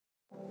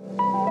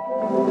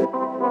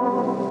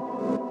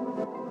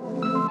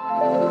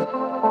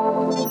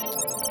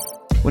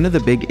One of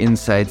the big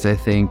insights, I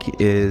think,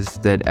 is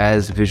that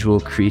as visual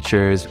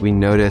creatures, we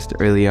noticed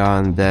early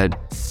on that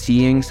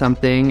seeing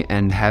something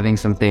and having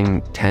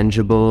something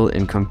tangible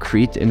and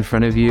concrete in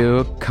front of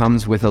you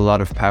comes with a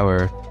lot of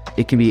power.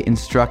 It can be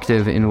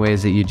instructive in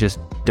ways that you just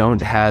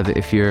don't have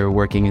if you're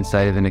working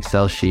inside of an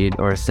Excel sheet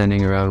or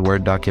sending around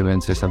Word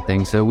documents or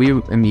something. So we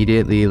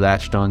immediately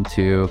latched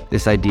onto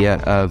this idea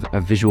of a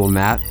visual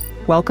map.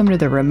 Welcome to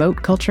the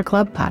Remote Culture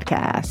Club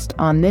podcast.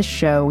 On this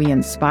show, we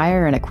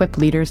inspire and equip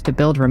leaders to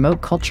build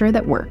remote culture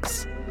that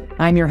works.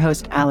 I'm your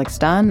host, Alex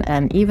Dunn,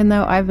 and even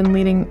though I've been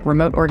leading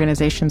remote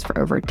organizations for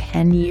over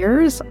 10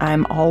 years,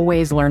 I'm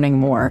always learning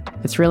more.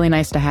 It's really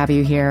nice to have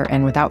you here,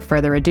 and without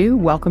further ado,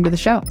 welcome to the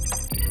show.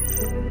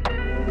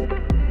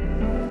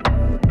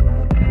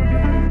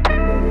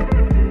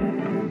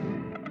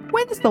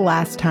 When's the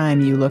last time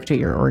you looked at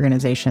your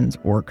organization's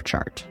org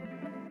chart?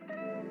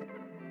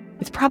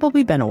 It's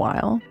probably been a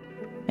while.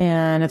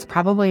 And it's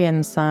probably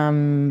in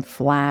some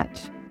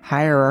flat,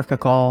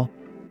 hierarchical,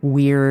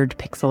 weird,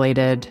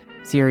 pixelated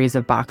series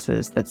of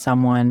boxes that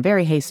someone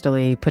very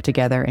hastily put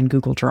together in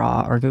Google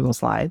Draw or Google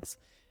Slides.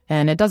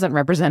 And it doesn't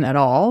represent at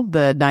all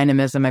the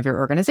dynamism of your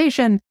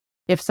organization.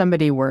 If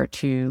somebody were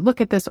to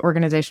look at this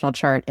organizational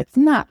chart, it's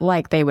not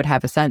like they would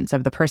have a sense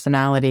of the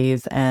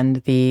personalities and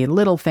the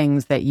little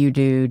things that you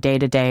do day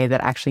to day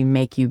that actually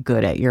make you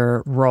good at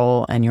your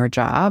role and your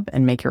job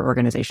and make your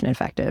organization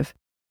effective.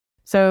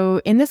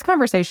 So in this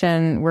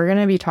conversation, we're going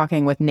to be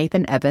talking with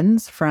Nathan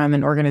Evans from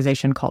an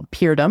organization called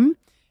Peerdom.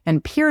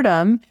 And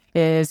Peerdom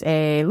is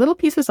a little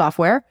piece of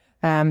software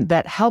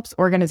that helps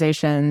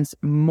organizations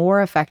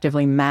more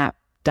effectively map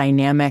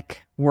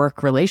dynamic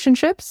work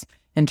relationships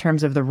in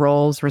terms of the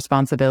roles,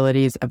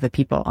 responsibilities of the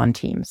people on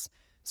teams.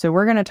 So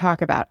we're going to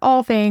talk about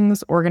all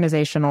things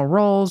organizational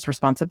roles,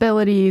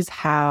 responsibilities,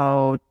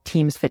 how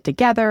teams fit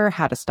together,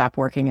 how to stop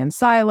working in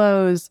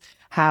silos,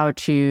 how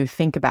to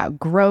think about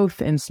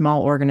growth in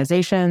small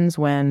organizations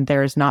when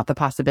there's not the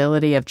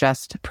possibility of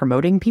just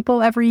promoting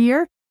people every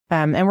year.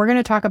 And we're going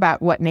to talk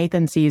about what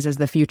Nathan sees as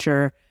the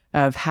future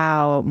of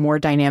how more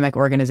dynamic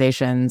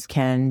organizations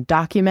can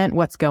document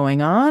what's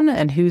going on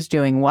and who's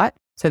doing what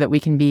so that we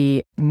can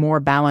be more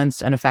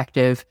balanced and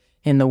effective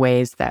in the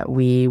ways that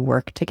we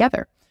work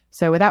together.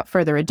 So without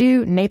further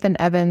ado, Nathan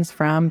Evans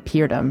from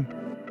Peerdom.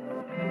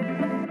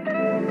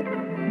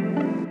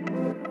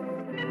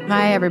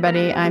 Hi,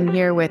 everybody. I'm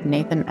here with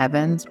Nathan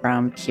Evans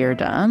from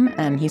Peerdom,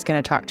 and he's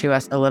going to talk to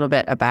us a little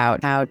bit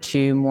about how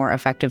to more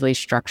effectively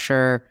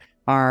structure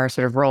our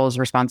sort of roles,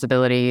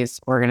 responsibilities,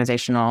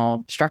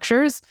 organizational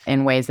structures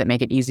in ways that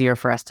make it easier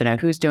for us to know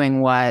who's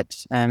doing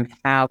what,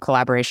 how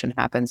collaboration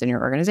happens in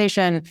your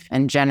organization,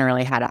 and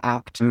generally how to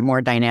act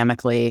more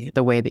dynamically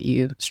the way that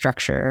you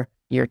structure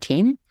your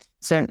team.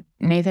 So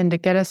Nathan, to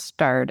get us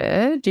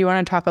started, do you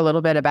want to talk a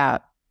little bit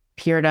about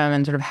Peerdom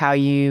and sort of how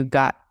you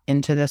got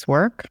into this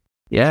work?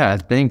 Yeah,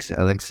 thanks,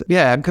 Alex.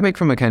 Yeah, I'm coming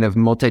from a kind of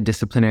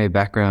multidisciplinary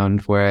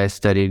background where I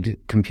studied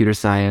computer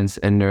science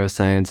and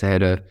neuroscience. I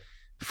had a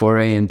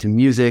foray into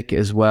music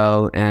as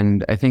well.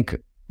 And I think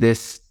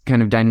this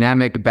kind of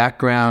dynamic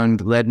background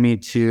led me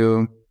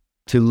to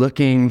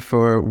looking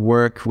for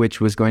work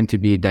which was going to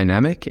be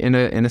dynamic in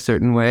a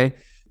certain way,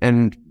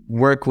 and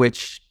work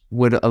which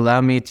would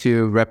allow me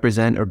to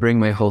represent or bring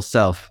my whole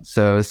self.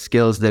 So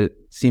skills that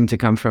seem to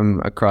come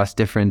from across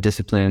different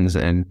disciplines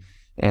and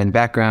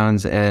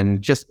backgrounds,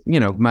 and just,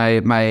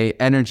 my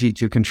energy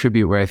to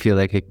contribute where I feel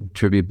like I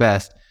contribute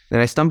best. And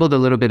I stumbled a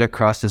little bit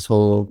across this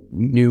whole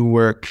new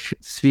work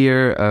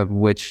sphere, of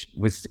which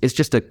it's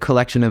just a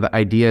collection of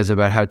ideas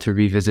about how to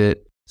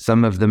revisit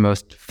some of the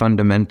most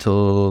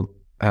fundamentally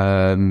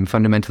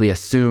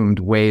assumed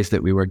ways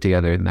that we work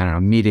together. I don't know,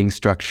 meeting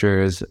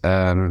structures,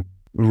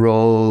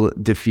 role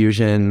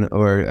diffusion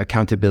or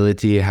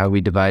accountability, how we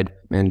divide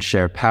and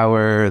share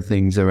power,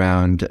 things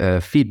around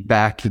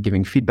feedback,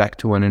 giving feedback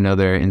to one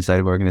another inside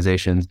of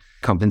organizations,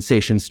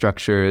 compensation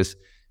structures,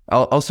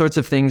 all sorts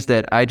of things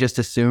that I just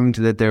assumed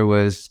that there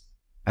was,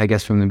 I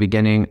guess from the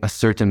beginning, a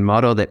certain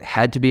model that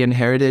had to be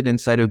inherited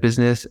inside of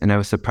business. And I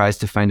was surprised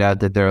to find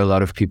out that there are a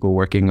lot of people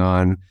working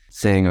on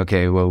saying,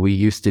 okay, well, we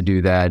used to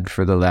do that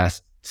for the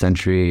last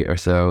century or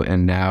so,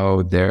 and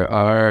now there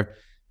are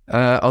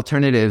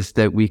alternatives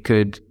that we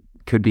could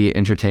be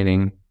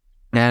entertaining.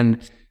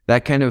 And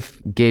that kind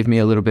of gave me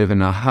a little bit of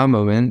an aha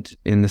moment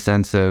in the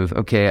sense of,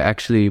 okay,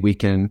 actually we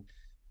can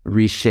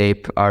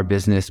reshape our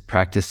business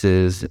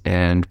practices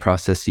and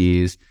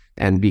processes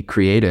and be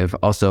creative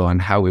also on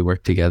how we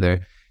work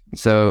together.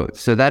 So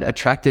that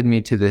attracted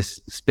me to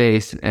this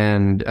space.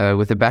 And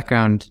with a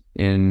background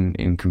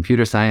in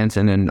computer science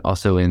and then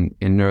also in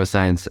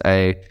neuroscience,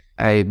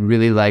 I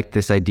really liked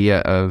this idea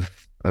of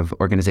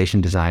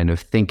organization design, of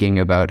thinking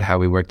about how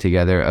we work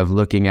together, of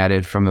looking at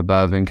it from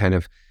above and kind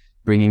of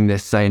bringing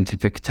this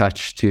scientific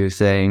touch to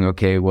saying,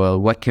 okay, well,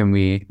 what can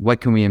we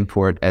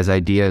import as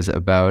ideas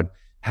about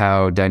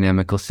how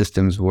dynamical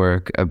systems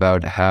work,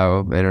 about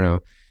how,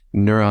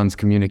 neurons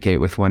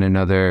communicate with one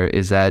another?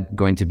 Is that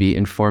going to be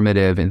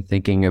informative in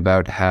thinking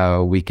about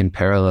how we can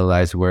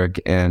parallelize work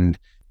and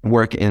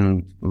work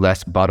in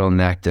less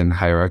bottlenecked and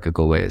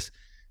hierarchical ways?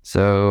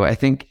 So I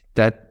think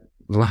that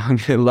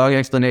long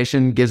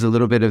explanation gives a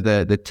little bit of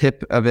the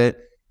tip of it.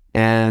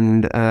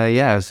 And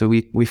so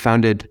we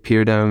founded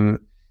Peerdom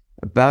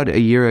about a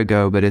year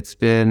ago, but it's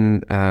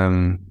been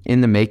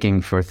in the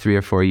making for 3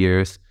 or 4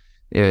 years.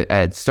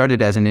 It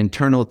started as an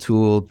internal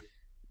tool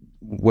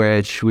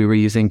which we were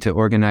using to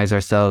organize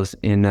ourselves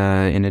in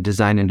a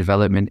design and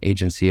development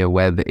agency, a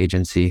web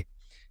agency.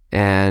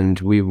 And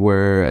we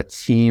were a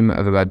team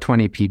of about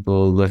 20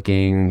 people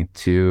looking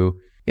to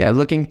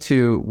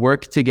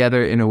work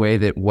together in a way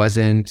that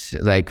wasn't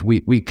like,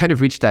 we kind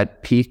of reached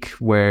that peak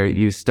where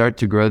you start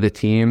to grow the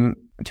team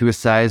to a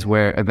size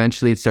where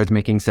eventually it starts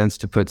making sense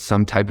to put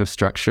some type of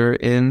structure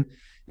in.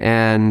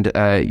 And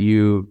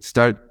you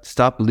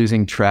stop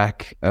losing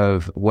track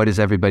of what is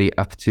everybody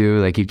up to.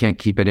 Like, you can't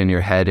keep it in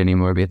your head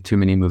anymore. We have too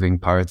many moving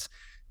parts.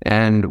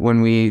 And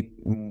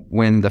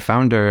when the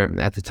founder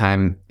at the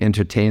time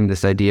entertained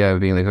this idea of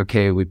being like,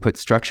 okay, we put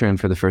structure in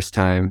for the first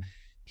time,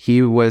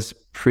 he was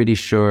pretty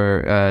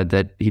sure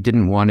that he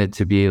didn't want it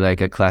to be like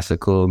a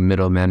classical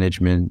middle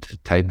management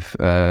type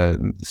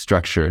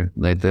structure,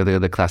 like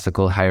the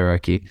classical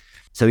hierarchy.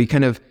 So he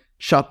kind of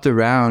shopped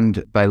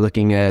around by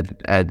looking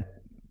at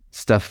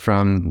stuff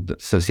from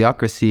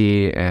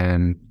sociocracy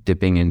and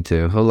dipping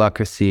into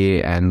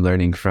holacracy and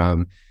learning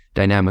from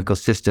dynamical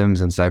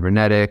systems and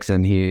cybernetics.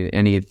 And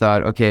he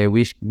thought, okay,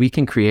 we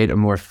can create a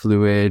more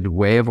fluid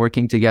way of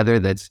working together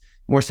that's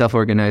more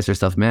self-organized or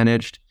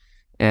self-managed.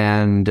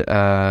 And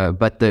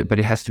but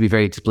it has to be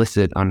very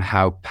explicit on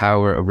how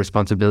power or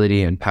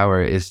responsibility and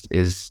power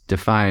is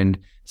defined,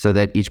 so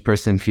that each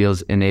person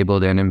feels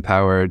enabled and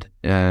empowered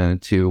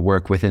to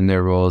work within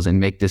their roles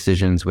and make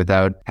decisions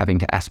without having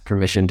to ask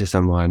permission to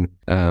someone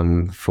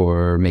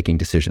for making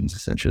decisions,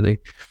 essentially.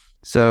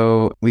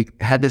 So we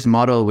had this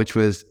model which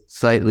was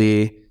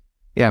slightly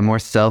more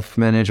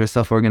self-managed or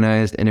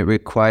self-organized, and it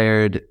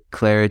required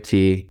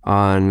clarity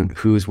on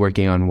who's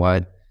working on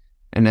what.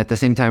 And at the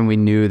same time, we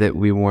knew that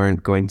we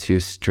weren't going to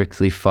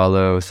strictly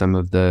follow some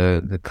of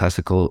the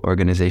classical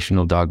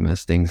organizational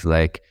dogmas, things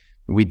like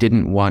we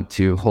didn't want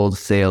to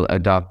wholesale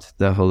adopt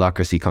the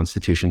holacracy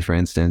constitution, for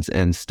instance,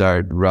 and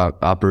start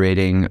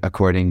operating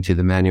according to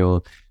the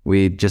manual.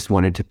 We just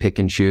wanted to pick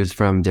and choose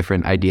from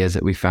different ideas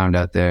that we found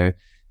out there.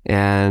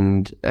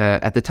 And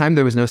at the time,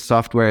 there was no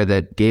software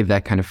that gave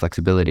that kind of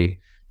flexibility.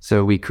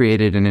 So we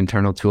created an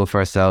internal tool for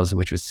ourselves,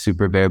 which was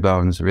super bare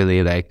bones,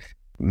 really like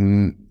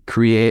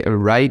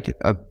write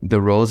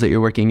the roles that you're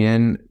working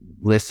in,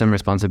 list some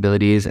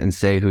responsibilities and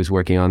say who's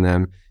working on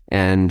them,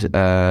 and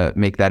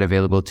make that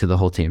available to the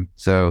whole team.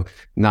 So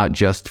not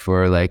just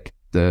for like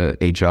the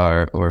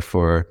HR or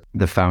for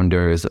the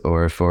founders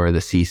or for the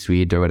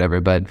C-suite or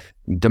whatever, but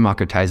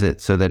democratize it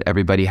so that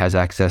everybody has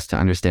access to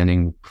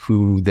understanding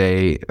who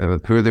they're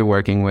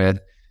working with,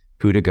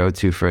 who to go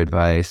to for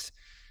advice,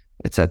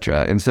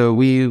 etc. And so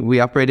we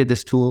operated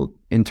this tool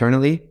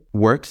internally,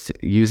 worked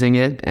using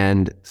it,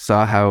 and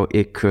saw how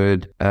it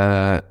could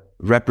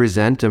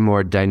represent a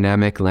more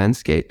dynamic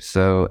landscape.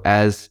 So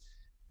as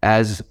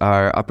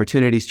our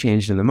opportunities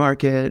changed in the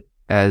market,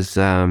 as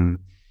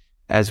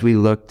we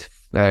looked,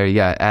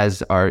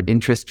 as our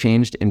interest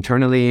changed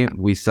internally,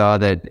 we saw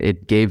that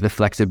it gave the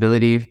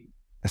flexibility,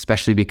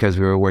 especially because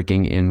we were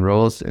working in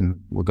roles, and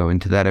we'll go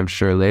into that, I'm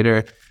sure,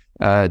 later,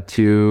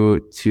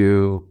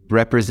 to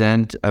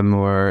represent a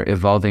more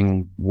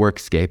evolving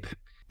workscape.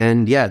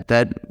 And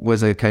that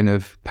was a kind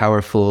of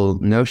powerful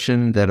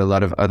notion that a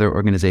lot of other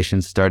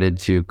organizations started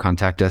to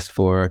contact us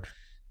for.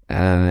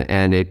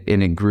 And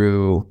it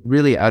grew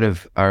really out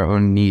of our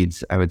own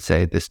needs, I would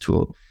say, this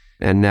tool.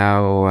 And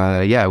now,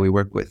 we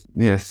work with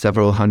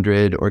several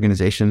hundred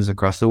organizations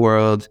across the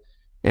world,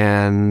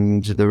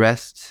 and the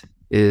rest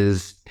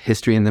is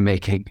history in the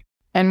making.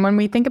 And when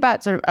we think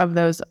about sort of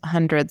those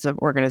hundreds of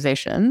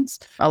organizations,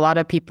 a lot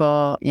of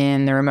people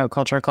in the Remote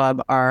Culture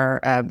Club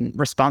are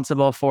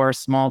responsible for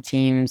small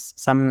teams,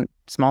 some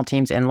small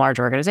teams in large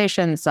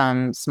organizations,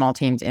 some small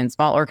teams in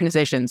small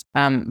organizations.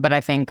 But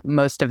I think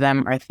most of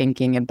them are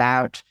thinking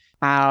about,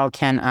 how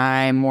can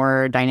I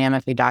more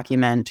dynamically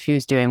document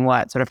who's doing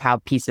what, sort of how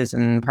pieces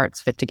and parts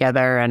fit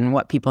together, and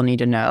what people need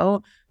to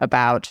know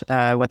about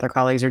what their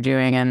colleagues are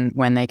doing and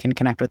when they can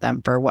connect with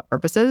them for what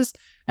purposes.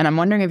 And I'm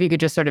wondering if you could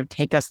just sort of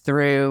take us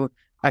through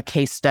a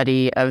case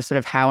study of sort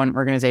of how an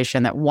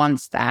organization that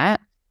wants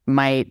that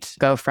might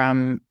go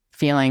from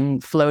feeling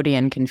floaty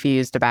and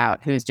confused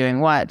about who's doing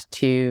what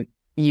to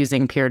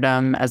using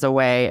Peerdom as a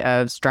way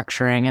of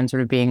structuring and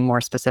sort of being more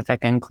specific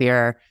and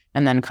clear,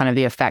 and then kind of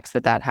the effects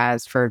that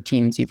has for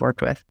teams you've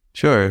worked with.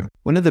 Sure.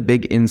 One of the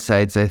big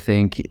insights, I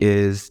think,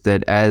 is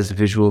that as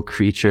visual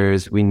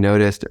creatures, we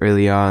noticed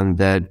early on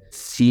that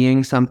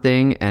seeing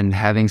something and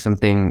having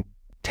something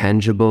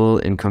tangible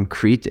and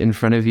concrete in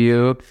front of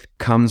you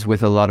comes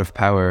with a lot of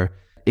power.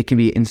 It can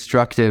be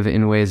instructive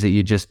in ways that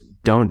you just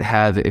don't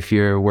have if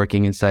you're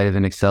working inside of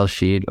an Excel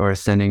sheet or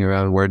sending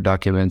around Word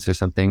documents or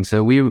something.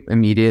 So we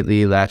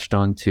immediately latched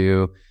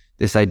onto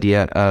this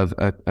idea of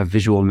a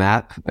visual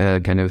map, a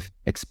kind of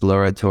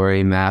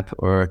exploratory map,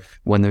 or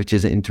one which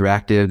is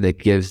interactive that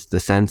gives the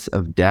sense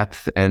of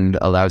depth and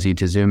allows you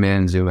to zoom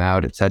in, zoom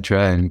out,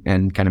 etc.,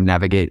 and kind of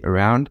navigate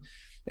around.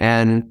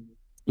 And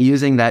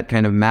using that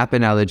kind of map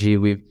analogy,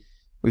 we've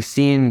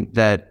seen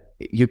that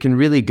you can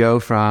really go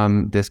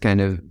from this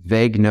kind of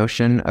vague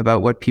notion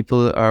about what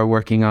people are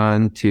working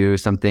on to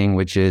something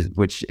which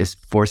is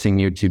forcing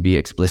you to be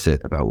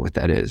explicit about what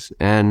that is.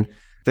 And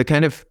the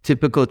kind of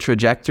typical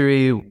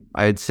trajectory,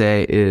 I'd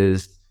say,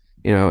 is,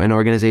 an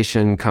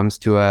organization comes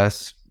to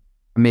us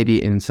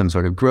maybe in some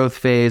sort of growth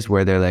phase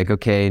where they're like,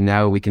 okay,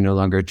 now we can no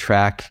longer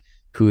track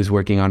who's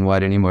working on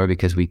what anymore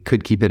because we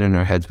could keep it in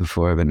our heads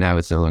before, but now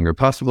it's no longer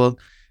possible.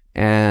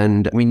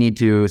 And we need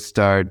to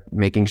start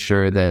making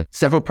sure that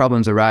several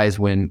problems arise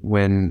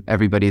when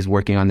everybody's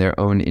working on their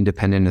own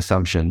independent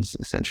assumptions,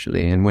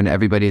 essentially. And when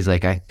everybody's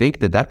like, I think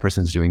that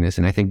person's doing this,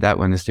 and I think that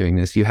one is doing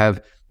this, you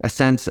have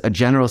a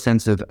general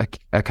sense of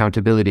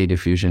accountability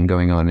diffusion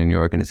going on in your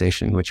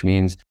organization, which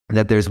means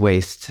that there's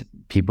waste.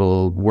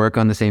 People work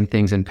on the same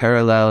things in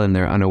parallel, and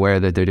they're unaware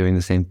that they're doing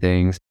the same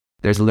things.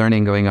 There's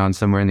learning going on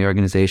somewhere in the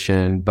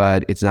organization,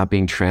 but it's not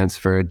being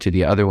transferred to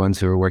the other ones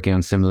who are working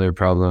on similar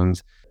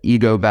problems.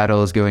 Ego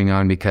battles going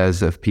on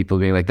because of people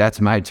being like,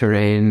 that's my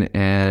terrain,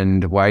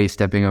 and why are you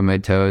stepping on my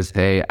toes?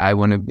 Hey, I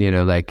want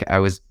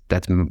to,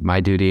 that's my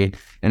duty.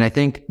 And I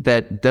think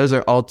that those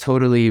are all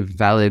totally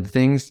valid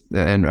things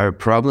and are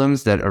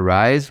problems that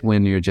arise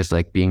when you're just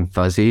like being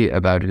fuzzy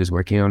about who's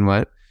working on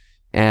what.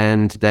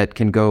 And that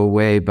can go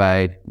away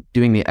by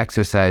doing the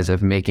exercise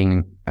of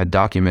making a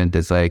document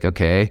that's like,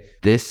 okay,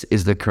 this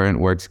is the current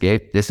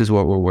workscape. This is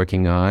what we're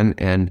working on.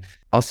 And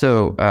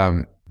also,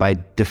 by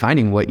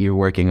defining what you're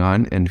working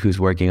on and who's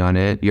working on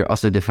it, you're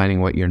also defining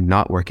what you're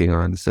not working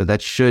on. So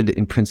that should,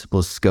 in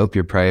principle, scope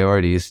your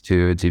priorities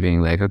to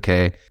being like,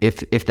 okay,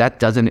 if that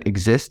doesn't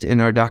exist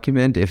in our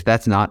document, if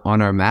that's not on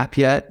our map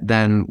yet,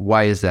 then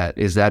why is that?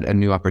 Is that a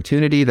new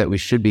opportunity that we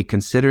should be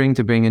considering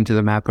to bring into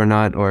the map or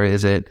not? Or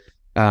is it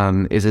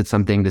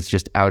something that's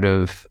just out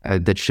of,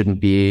 that shouldn't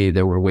be,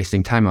 that we're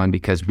wasting time on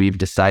because we've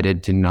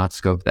decided to not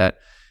scope that?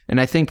 And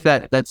I think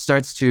that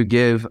starts to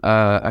give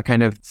a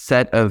kind of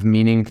set of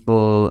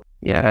meaningful,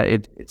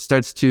 it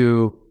starts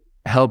to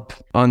help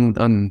on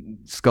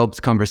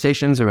sculpt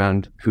conversations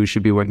around who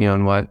should be working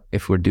on what,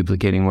 if we're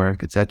duplicating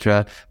work,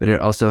 etc. But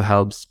it also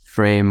helps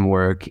frame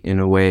work in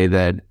a way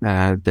that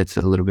that's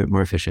a little bit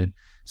more efficient.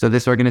 So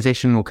this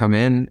organization will come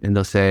in and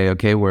they'll say,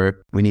 okay,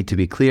 we need to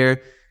be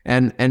clear.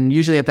 And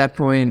usually at that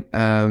point,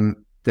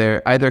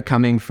 they're either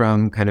coming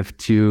from kind of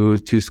two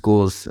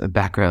schools of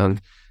background.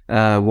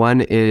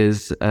 One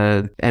is,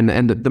 and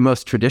the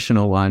most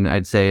traditional one,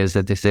 I'd say, is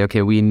that they say,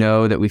 okay, we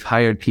know that we've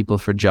hired people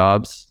for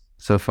jobs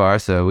so far.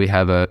 So we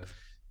have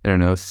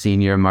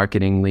senior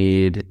marketing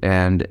lead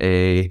and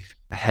a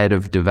head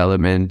of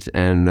development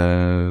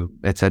and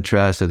et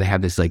cetera. So they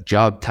have this like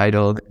job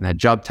title, and that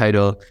job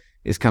title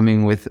is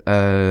coming with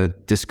a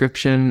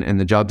description, and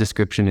the job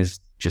description is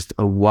just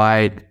a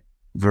wide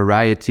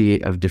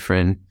variety of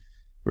different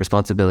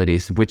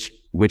responsibilities,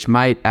 which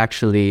might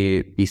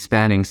actually be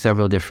spanning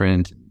several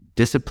different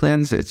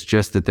disciplines. It's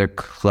just that they're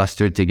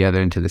clustered together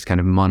into this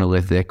kind of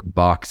monolithic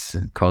box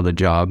called a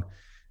job.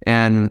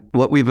 And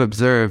what we've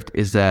observed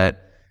is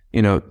that,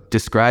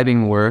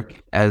 describing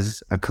work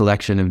as a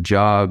collection of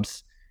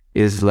jobs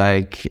is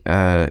like,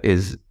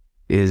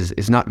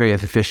 is not very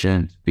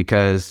efficient,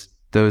 because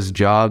those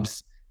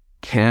jobs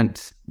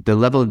the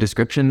level of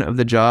description of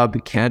the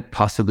job can't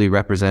possibly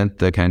represent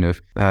the kind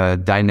of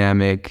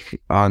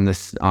dynamic on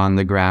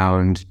the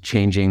ground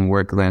changing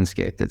work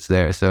landscape that's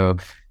there. So,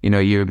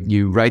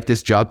 you write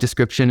this job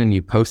description and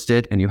you post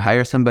it and you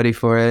hire somebody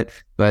for it,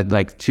 but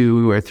like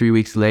 2 or 3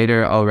 weeks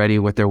later, already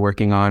what they're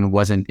working on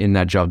wasn't in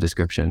that job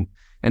description.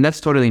 And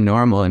that's totally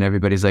normal. And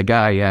everybody's like,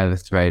 yeah,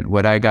 that's right.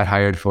 What I got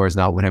hired for is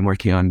not what I'm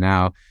working on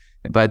now.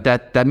 But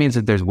that means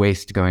that there's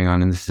waste going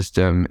on in the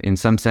system. In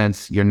some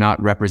sense, you're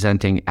not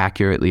representing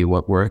accurately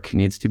what work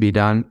needs to be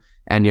done,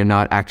 and you're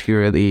not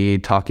accurately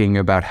talking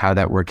about how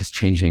that work is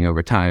changing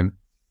over time.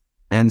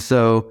 And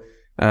so,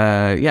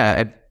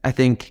 I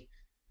think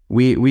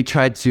we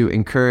tried to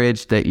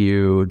encourage that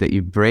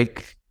you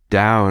break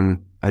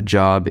down a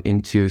job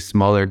into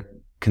smaller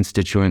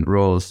constituent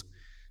roles.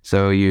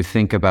 So you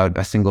think about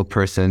a single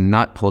person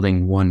not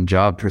holding one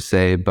job per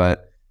se,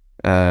 but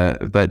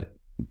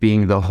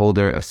being the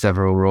holder of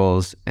several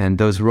roles. And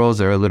those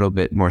roles are a little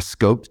bit more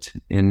scoped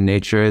in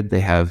nature. They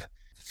have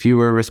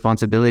fewer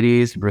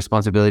responsibilities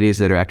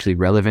that are actually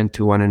relevant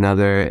to one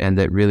another, and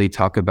that really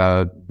talk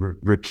about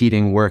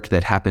repeating work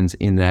that happens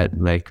in that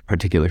like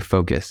particular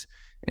focus.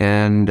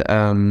 And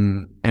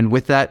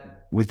with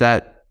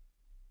that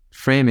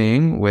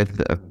framing,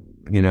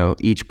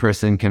 each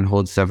person can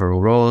hold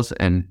several roles,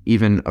 and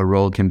even a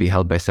role can be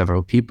held by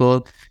several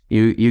people,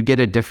 you get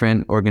a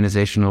different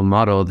organizational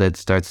model that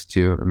starts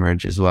to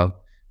emerge as well.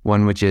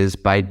 One which is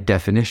by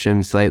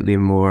definition slightly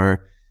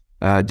more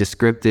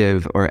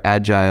descriptive or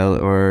agile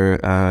or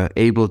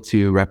able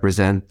to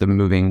represent the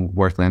moving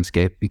work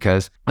landscape.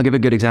 Because I'll give a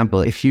good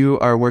example. If you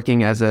are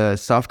working as a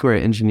software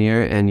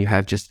engineer and you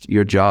have just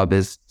your job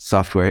is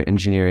software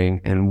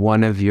engineering, and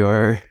one of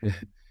your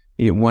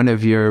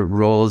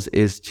roles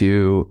is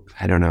to,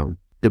 I don't know,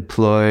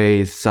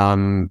 deploy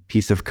some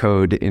piece of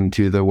code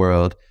into the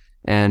world,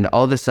 and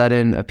all of a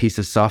sudden a piece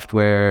of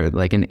software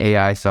like an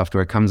AI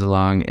software comes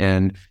along,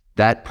 and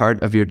that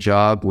part of your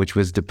job, which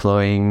was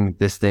deploying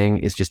this thing,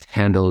 is just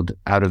handled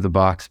out of the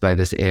box by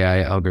this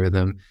AI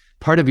algorithm.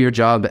 Part of your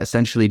job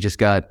essentially just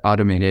got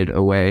automated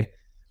away.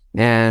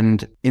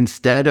 And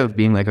instead of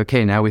being like,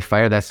 okay, now we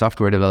fire that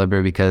software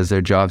developer because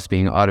their job's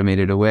being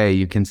automated away,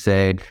 you can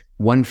say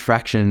one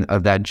fraction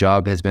of that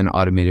job has been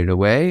automated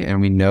away,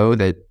 and we know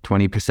that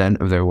 20%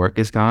 of their work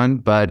is gone.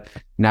 But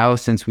now,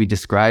 since we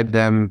describe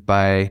them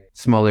by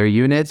smaller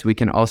units, we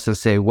can also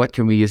say, what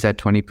can we use that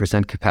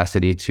 20%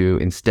 capacity to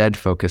instead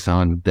focus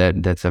on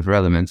that's of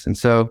relevance? And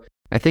so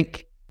I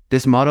think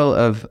this model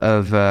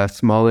of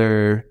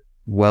smaller,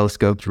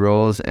 well-scoped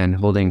roles and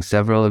holding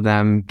several of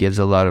them gives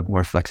a lot of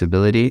more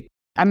flexibility.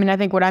 I mean, I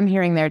think what I'm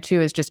hearing there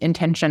too is just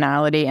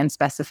intentionality and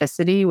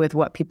specificity with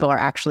what people are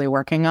actually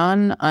working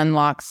on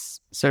unlocks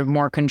sort of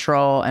more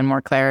control and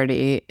more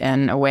clarity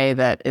in a way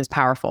that is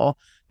powerful,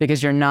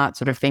 because you're not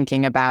sort of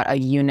thinking about a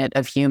unit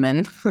of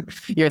human.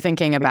 You're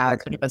thinking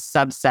about sort of a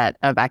subset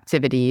of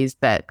activities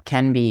that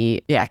can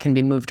be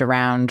moved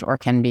around or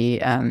can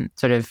be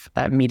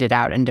meted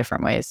out in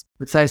different ways.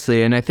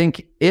 Precisely. And I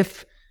think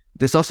if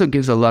this also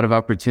gives a lot of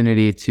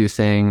opportunity to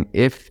saying,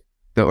 if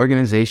the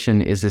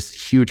organization is this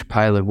huge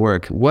pile of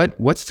work,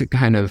 what's the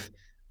kind of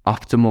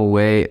optimal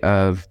way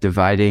of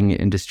dividing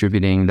and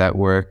distributing that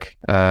work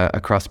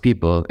across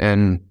people?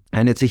 And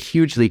it's a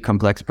hugely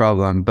complex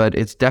problem, but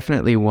it's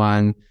definitely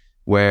one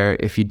where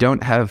if you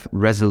don't have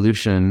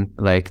resolution,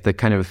 like the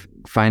kind of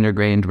finer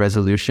grained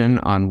resolution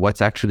on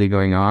what's actually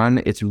going on,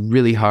 it's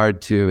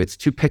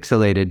too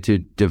pixelated to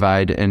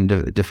divide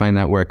and define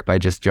that work by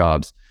just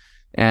jobs.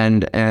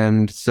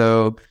 And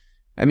so,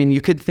 I mean,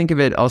 you could think of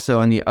it also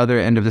on the other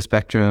end of the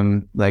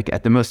spectrum, like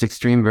at the most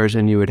extreme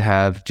version, you would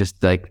have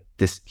just like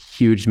this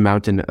huge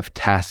mountain of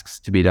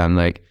tasks to be done,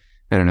 like,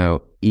 I don't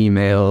know,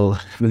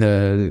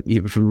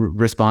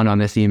 respond on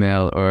this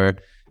email, or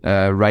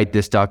write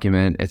this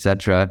document,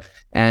 etc.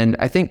 And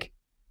I think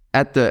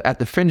at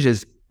the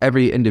fringes,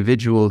 every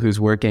individual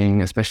who's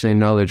working, especially in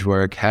knowledge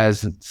work,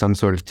 has some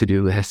sort of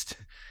to-do list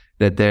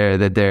that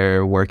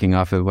they're working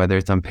off of, whether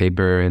it's on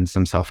paper in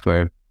some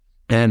software.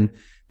 And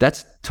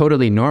that's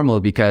totally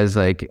normal, because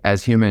like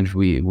as humans,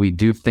 we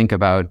do think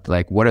about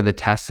like, what are the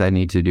tasks I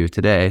need to do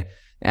today?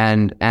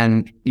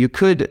 And you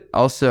could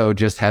also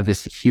just have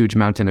this huge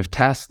mountain of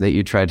tasks that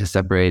you try to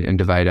separate and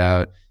divide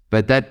out.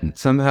 But that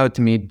somehow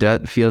to me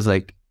feels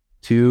like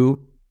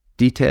too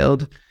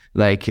detailed.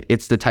 Like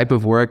it's the type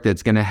of work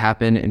that's going to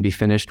happen and be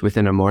finished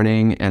within a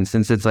morning. And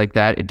since it's like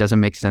that, it doesn't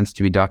make sense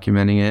to be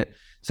documenting it.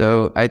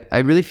 So I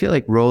really feel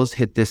like roles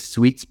hit this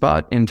sweet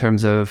spot in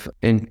terms of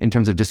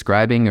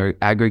describing or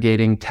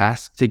aggregating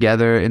tasks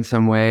together in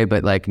some way,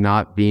 but like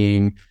not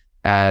being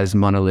as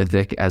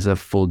monolithic as a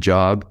full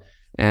job.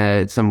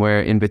 It's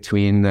somewhere in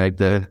between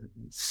the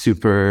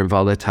super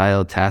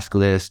volatile task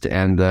list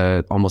and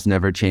the almost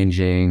never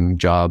changing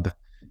job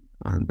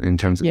in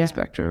terms of the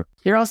spectrum.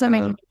 You're also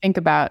making me think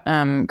about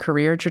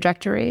career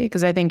trajectory,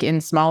 because I think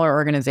in smaller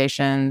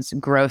organizations,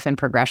 growth and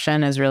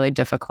progression is really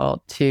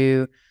difficult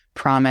to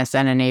promise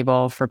and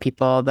enable for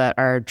people that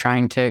are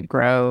trying to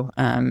grow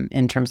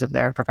in terms of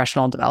their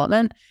professional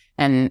development.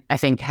 And I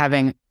think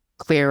having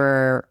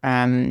clearer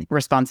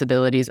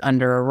responsibilities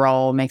under a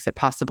role makes it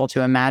possible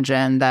to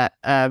imagine that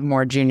a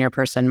more junior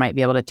person might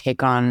be able to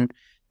take on,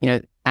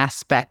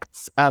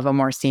 aspects of a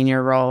more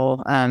senior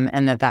role,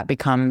 and that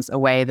becomes a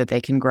way that they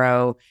can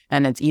grow.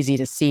 And it's easy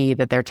to see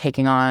that they're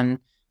taking on,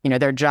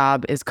 their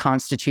job is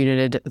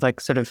constituted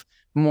like sort of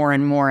more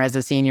and more as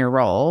a senior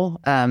role,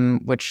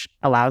 which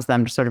allows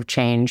them to sort of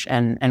change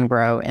and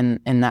grow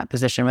in that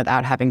position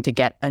without having to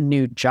get a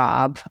new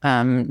job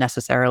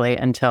necessarily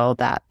until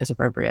that is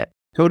appropriate.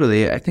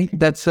 Totally. I think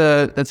that's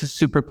a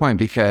super point,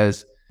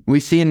 because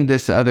we've seen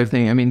this other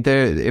thing. I mean,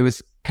 it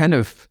was kind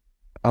of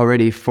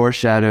already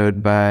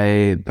foreshadowed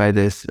by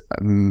this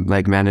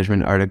like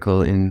management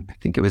article I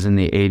think it was in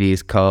the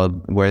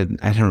 80s where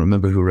I don't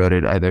remember who wrote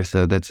it either,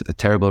 so that's a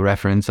terrible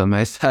reference on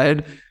my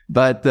side.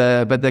 But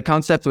the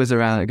concept was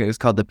around, it was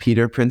called the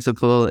Peter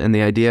Principle, and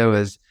the idea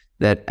was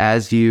that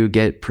as you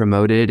get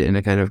promoted in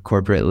a kind of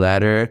corporate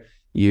ladder,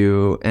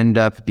 you end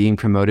up being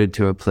promoted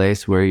to a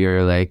place where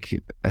you're like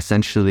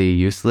essentially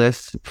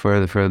useless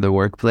for the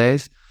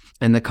workplace.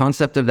 And the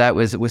concept of that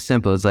was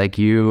simple. It's like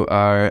you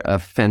are a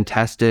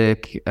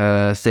fantastic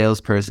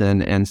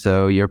salesperson, and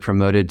so you're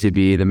promoted to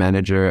be the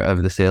manager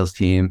of the sales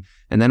team.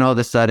 And then all of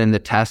a sudden, the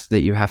tasks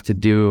that you have to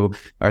do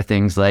are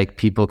things like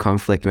people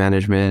conflict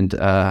management,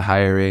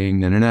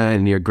 hiring,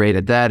 and you're great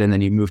at that. And then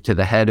you move to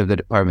the head of the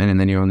department, and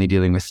then you're only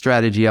dealing with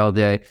strategy all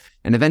day.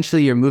 And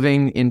eventually, you're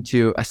moving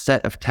into a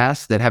set of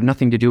tasks that have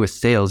nothing to do with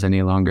sales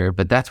any longer,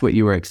 but that's what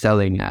you were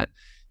excelling at.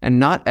 And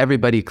not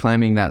everybody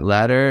climbing that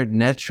ladder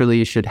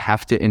naturally should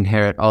have to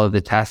inherit all of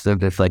the tasks of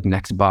this like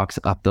next box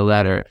up the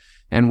ladder.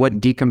 And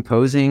what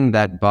decomposing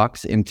that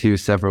box into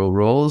several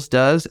roles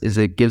does is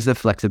it gives the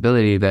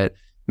flexibility that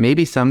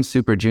maybe some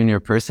super junior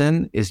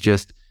person is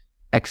just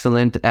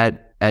excellent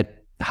at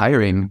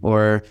hiring,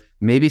 or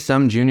maybe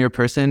some junior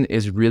person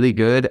is really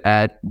good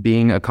at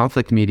being a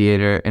conflict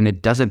mediator, and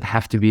it doesn't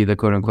have to be the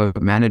quote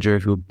unquote manager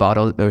who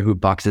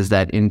boxes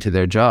that into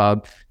their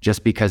job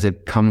just because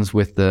it comes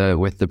with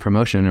the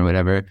promotion or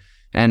whatever.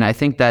 And I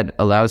think that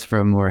allows for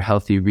a more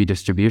healthy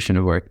redistribution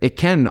of work. It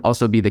can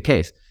also be the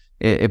case.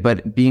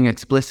 But being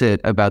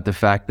explicit about the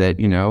fact that,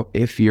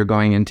 if you're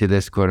going into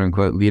this quote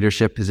unquote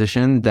leadership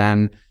position,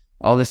 then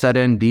all of a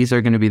sudden these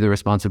are going to be the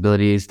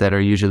responsibilities that are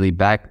usually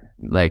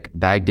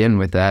bagged in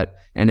with that.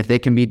 And if they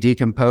can be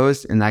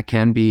decomposed and that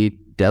can be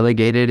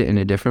delegated in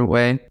a different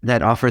way,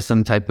 that offers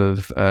some type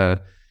of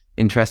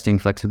interesting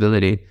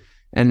flexibility.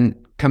 And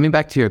coming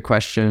back to your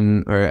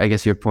question, or I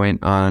guess your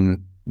point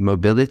on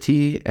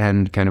mobility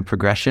and kind of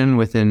progression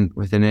within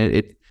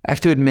it, I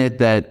have to admit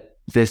that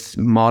this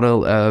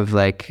model of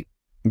like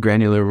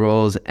granular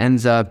roles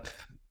ends up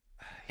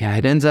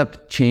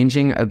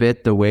changing a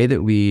bit the way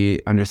that we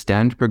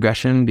understand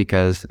progression,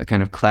 because a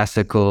kind of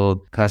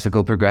classical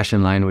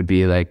progression line would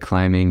be like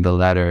climbing the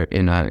ladder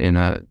in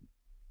a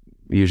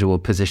usual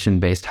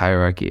position-based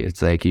hierarchy.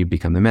 It's like you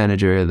become the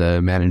manager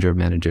of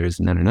managers,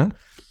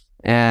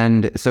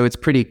 And so it's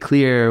pretty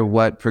clear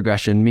what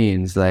progression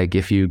means. Like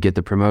if you get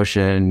the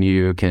promotion,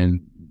 you can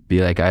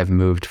be like, I've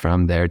moved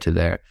from there to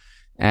there.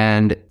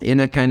 And in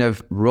a kind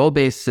of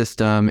role-based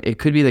system, it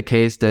could be the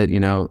case that,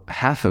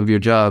 half of your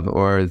job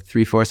or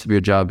 3/4 of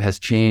your job has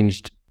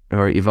changed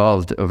or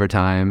evolved over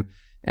time,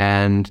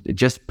 and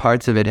just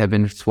parts of it have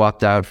been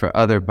swapped out for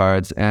other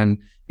parts. And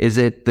is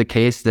it the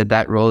case that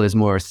that role is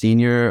more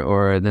senior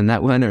or than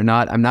that one or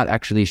not? I'm not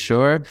actually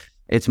sure.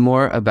 It's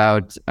more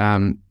about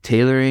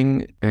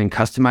tailoring and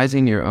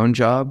customizing your own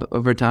job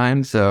over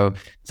time. So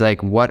it's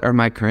like, what are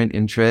my current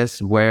interests?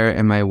 Where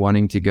am I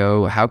wanting to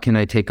go? How can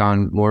I take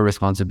on more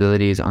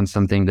responsibilities on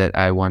something that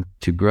I want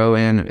to grow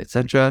in,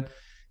 etc.?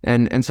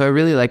 And so I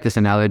really like this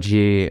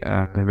analogy.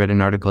 I read an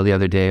article the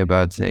other day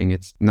about saying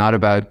it's not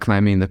about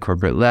climbing the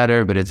corporate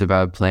ladder, but it's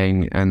about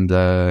playing in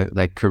the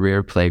like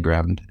career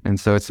playground. And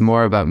so it's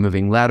more about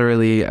moving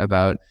laterally,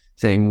 about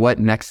saying, what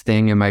next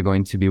thing am I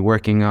going to be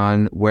working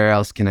on? Where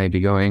else can I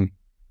be going?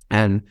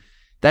 And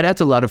that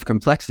adds a lot of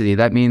complexity.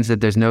 That means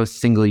that there's no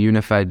single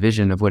unified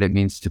vision of what it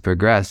means to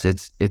progress.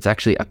 It's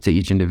actually up to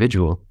each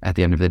individual at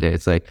the end of the day.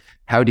 It's like,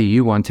 how do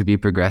you want to be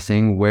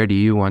progressing? Where do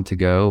you want to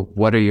go?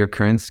 What are your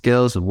current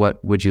skills?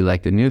 What would you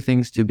like the new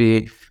things to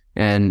be?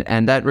 And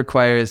that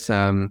requires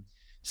some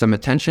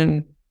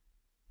attention,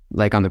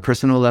 like on the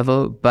personal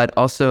level, but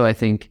also I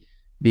think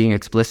being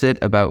explicit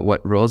about what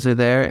roles are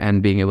there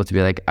and being able to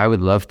be like, I would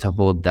love to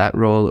hold that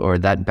role or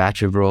that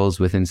batch of roles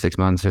within 6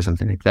 months or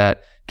something like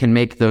that, can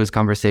make those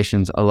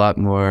conversations a lot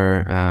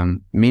more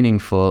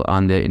meaningful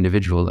on the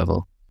individual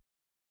level.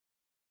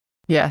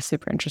 Yeah,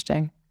 super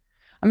interesting.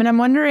 I mean, I'm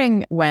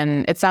wondering,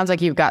 when it sounds like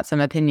you've got some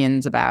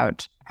opinions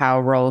about how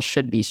roles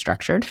should be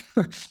structured.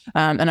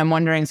 And I'm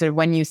wondering, sort of,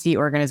 when you see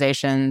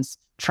organizations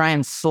try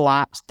and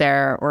slot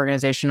their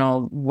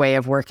organizational way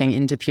of working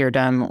into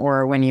peerdom,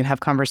 or when you have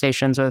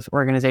conversations with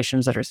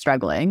organizations that are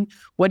struggling,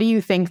 what do you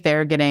think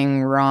they're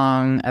getting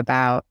wrong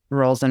about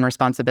roles and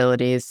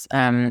responsibilities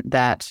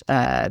that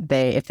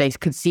if they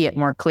could see it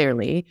more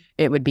clearly,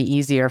 it would be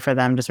easier for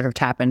them to sort of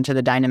tap into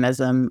the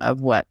dynamism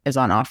of what is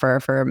on offer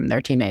for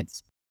their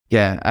teammates?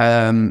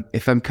 Yeah,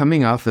 if I'm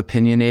coming off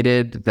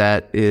opinionated,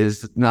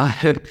 that's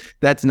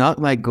not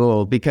my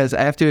goal, because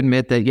I have to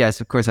admit that,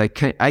 yes, of course, I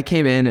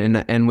came in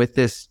and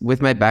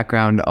with my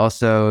background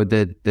also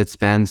that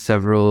spans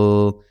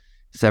several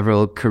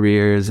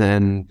careers,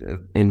 and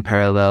in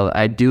parallel,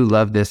 I do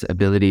love this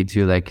ability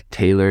to like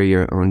tailor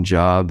your own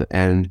job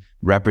and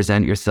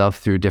represent yourself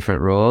through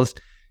different roles.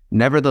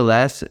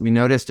 Nevertheless, we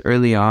noticed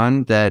early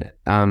on that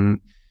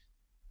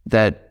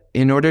that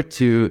in order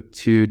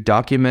to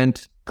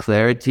document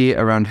clarity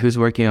around who's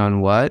working on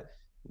what,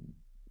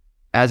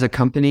 as a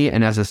company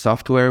and as a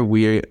software,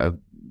 we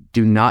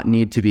do not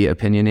need to be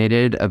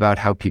opinionated about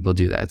how people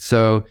do that.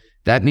 So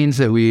that means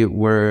that we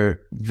were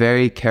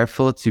very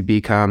careful to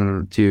be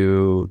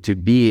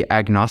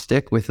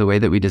agnostic with the way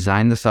that we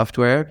design the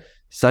software,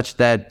 such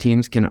that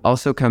teams can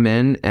also come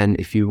in, and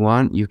if you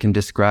want, you can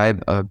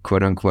describe a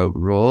quote unquote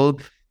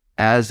role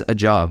as a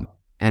job,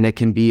 and it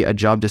can be a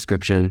job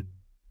description.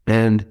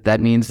 And that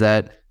means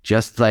that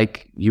just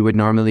like you would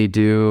normally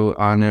do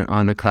on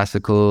a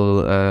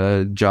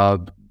classical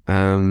job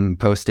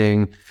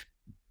posting,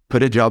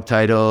 put a job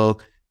title,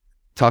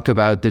 talk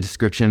about the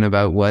description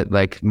about what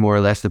like more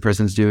or less the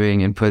person's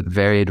doing, and put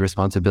varied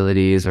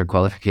responsibilities or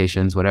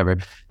qualifications, whatever.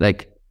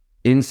 Like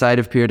inside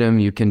of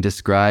peerdom, you can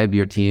describe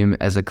your team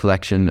as a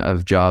collection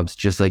of jobs,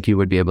 just like you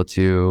would be able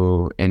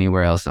to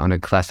anywhere else on a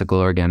classical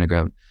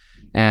organogram.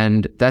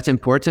 And that's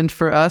important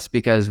for us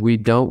because we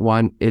don't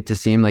want it to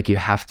seem like you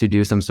have to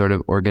do some sort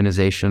of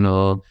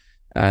organizational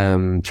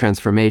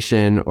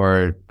transformation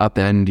or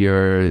upend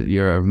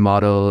your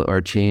model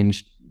or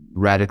change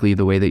radically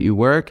the way that you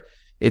work.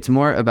 It's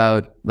more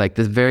about like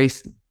the very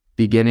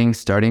beginning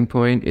starting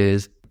point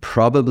is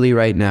probably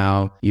right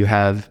now you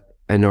have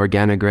an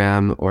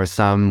organogram or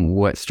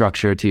some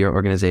structure to your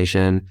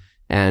organization,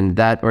 and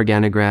that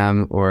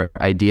organogram or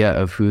idea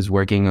of who's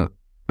working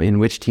in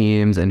which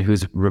teams and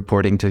who's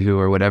reporting to who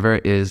or whatever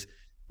is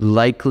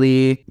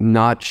likely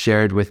not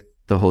shared with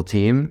the whole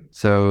team.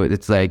 So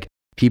it's like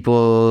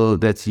people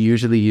that's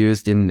usually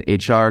used in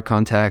HR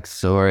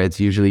contexts, or it's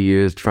usually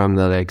used from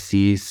the like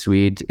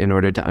C-suite in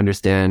order to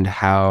understand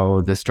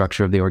how the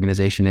structure of the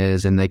organization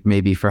is, and like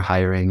maybe for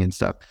hiring and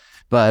stuff.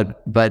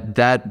 But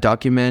that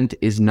document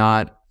is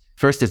not,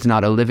 first, it's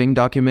not a living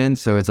document.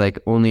 So it's like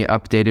only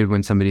updated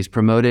when somebody's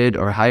promoted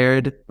or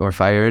hired or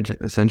fired,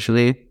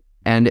 essentially.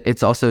 And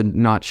it's also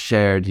not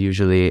shared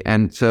usually.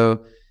 And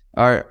so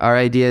our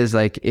idea is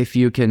like, if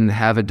you can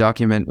have a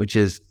document which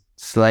is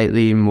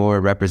slightly more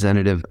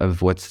representative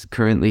of what's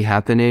currently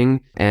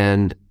happening,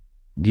 and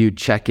you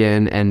check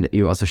in and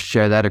you also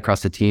share that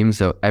across the team,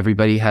 so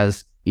everybody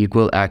has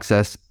equal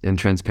access and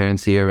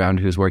transparency around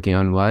who's working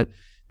on what,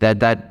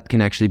 that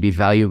can actually be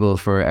valuable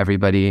for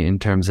everybody in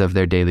terms of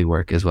their daily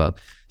work as well.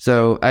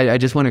 So I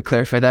just want to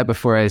clarify that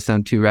before I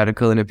sound too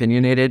radical and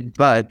opinionated.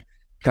 But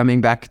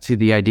coming back to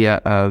the idea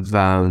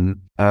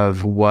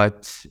of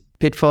what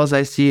pitfalls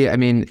I see, I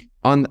mean,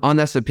 on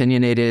this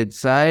opinionated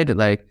side,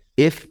 like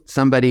if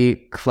somebody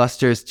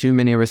clusters too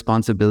many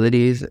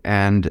responsibilities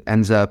and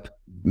ends up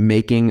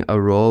making a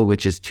role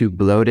which is too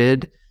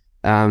bloated,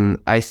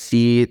 I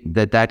see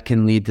that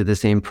can lead to the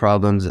same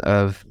problems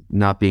of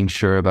not being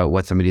sure about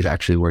what somebody's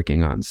actually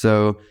working on.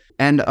 So,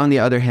 and on the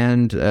other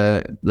hand,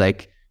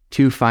 like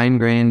too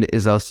fine-grained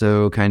is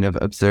also kind of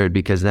absurd,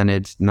 because then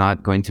it's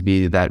not going to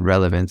be that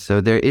relevant. So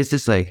there is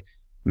this like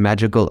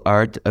magical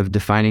art of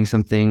defining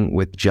something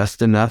with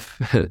just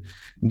enough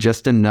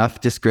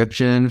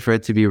description for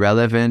it to be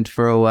relevant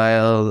for a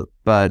while,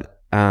 but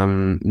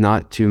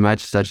not too much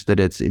such that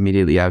it's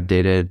immediately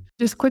outdated.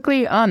 Just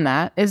quickly on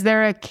that, is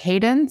there a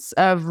cadence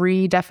of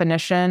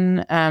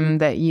redefinition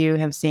that you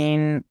have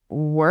seen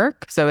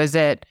work? So is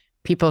it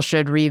people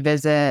should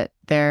revisit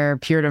their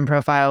peerdom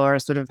profile, or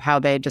sort of how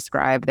they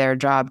describe their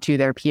job to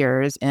their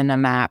peers in a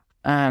map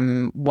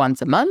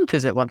once a month?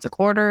 Is it once a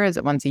quarter? Is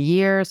it once a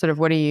year? Sort of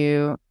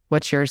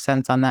what's your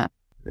sense on that?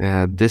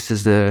 This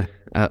is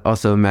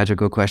also a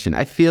magical question.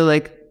 I feel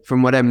like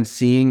from what I'm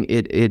seeing,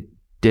 it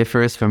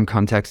differs from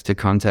context to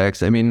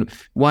context. I mean,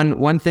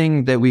 one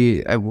thing that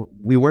we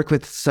work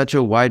with such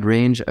a wide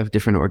range of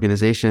different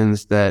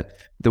organizations that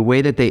the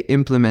way that they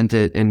implement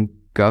it and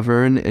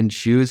govern and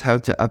choose how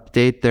to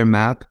update their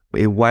map,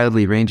 it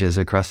wildly ranges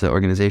across the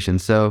organization.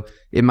 So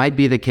it might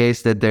be the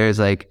case that there's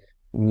like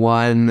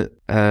one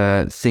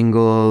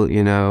single,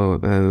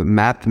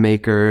 map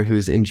maker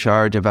who's in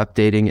charge of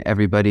updating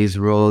everybody's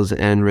roles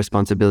and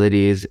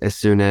responsibilities as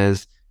soon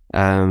as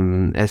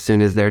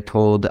they're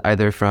told,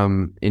 either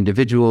from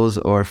individuals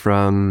or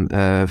from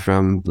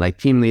like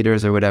team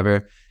leaders or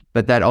whatever.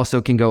 But that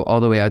also can go all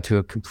the way out to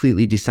a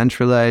completely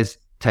decentralized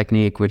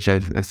technique, which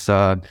I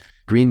saw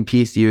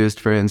Greenpeace used,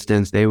 for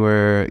instance. They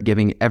were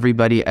giving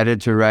everybody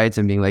editor rights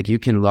and being like, you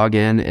can log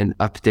in and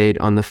update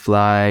on the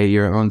fly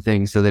your own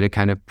thing, so that it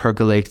kind of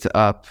percolates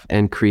up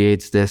and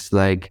creates this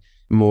like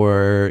a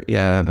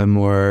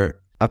more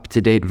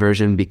up-to-date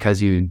version,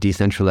 because you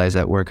decentralize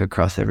that work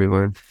across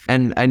everyone.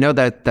 And I know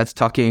that that's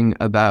talking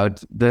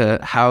about the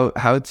how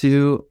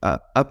to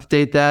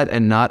update that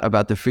and not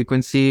about the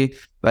frequency.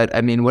 But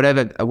I mean, what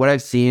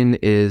I've seen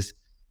is,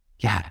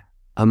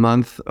 a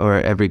month or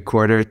every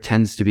quarter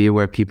tends to be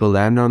where people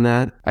land on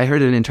that. I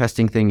heard an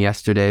interesting thing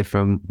yesterday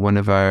from one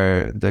of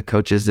the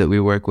coaches that we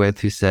work with,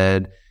 who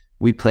said,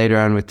 we played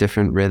around with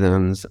different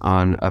rhythms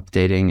on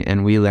updating,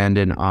 and we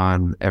landed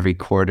on every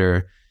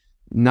quarter,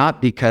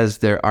 not because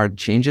there aren't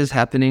changes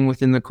happening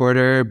within the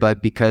quarter,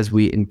 but because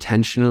we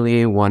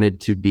intentionally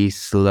wanted to be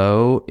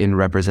slow in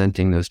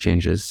representing those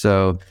changes.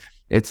 So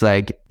it's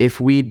like,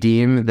 if we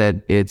deem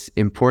that it's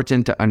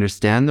important to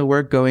understand the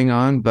work going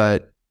on,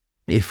 but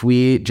if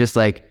we just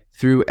like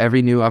threw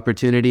every new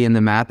opportunity in the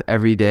map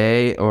every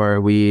day, or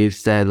we've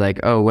said like,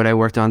 oh, what I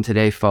worked on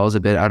today falls a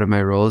bit out of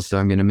my roles, so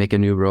I'm going to make a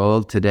new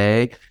role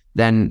today,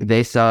 then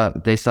they saw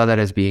that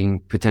as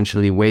being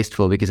potentially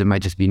wasteful, because it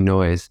might just be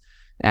noise.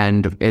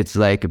 And it's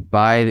like,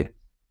 by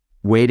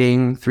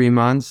waiting 3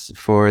 months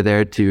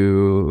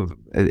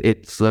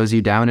it slows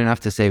you down enough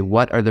to say,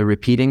 what are the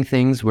repeating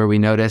things where we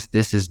notice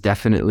this is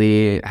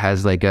definitely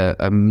has like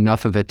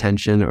enough of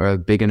attention or a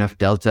big enough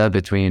delta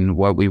between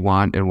what we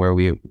want and where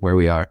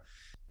we are.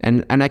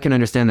 And I can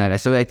understand that.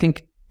 So I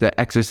think the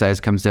exercise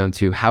comes down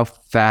to, how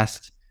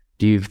fast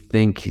do you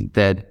think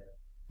that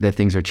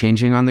things are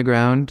changing on the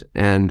ground,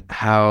 and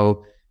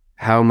how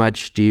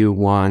much do you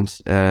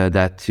want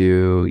that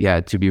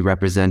to be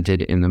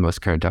represented in the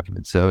most current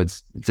document? So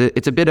it's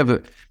a bit of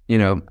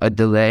a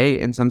delay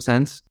in some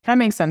sense. That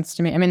makes sense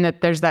to me. I mean,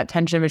 that there's that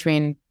tension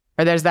between,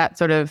 or there's that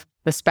sort of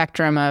the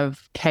spectrum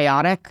of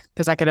chaotic,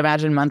 because I could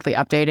imagine monthly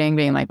updating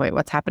being like, wait,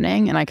 what's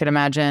happening? And I could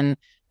imagine,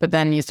 but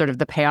then you sort of,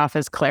 the payoff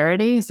is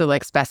clarity. So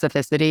like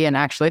specificity, and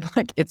actually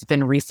like it's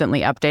been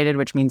recently updated,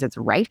 which means it's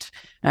right.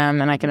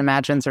 And I can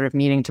imagine sort of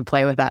needing to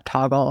play with that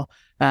toggle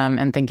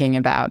and thinking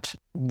about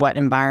what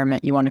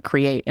environment you want to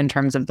create in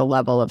terms of the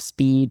level of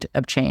speed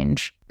of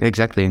change.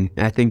 Exactly.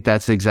 I think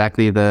that's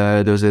exactly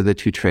those are the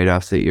two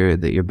trade-offs that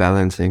you're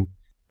balancing.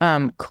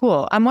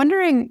 Cool. I'm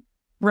wondering,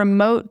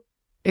 remote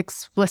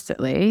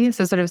explicitly,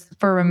 so sort of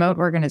for remote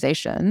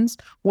organizations,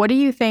 what do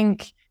you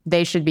think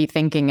they should be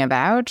thinking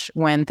about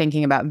when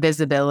thinking about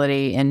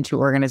visibility into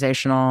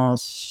organizational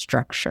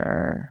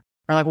structure?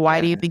 Or like,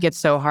 why do you think it's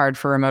so hard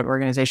for remote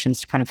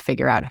organizations to kind of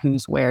figure out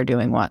who's where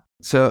doing what?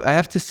 So I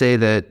have to say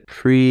that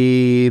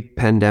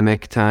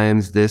pre-pandemic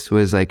times, this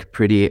was like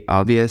pretty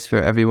obvious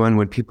for everyone.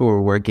 When people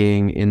were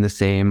working in the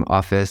same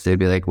office, they'd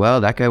be like, well,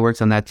 that guy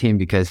works on that team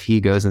because he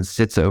goes and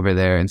sits over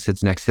there and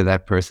sits next to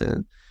that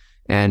person.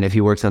 And if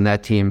he works on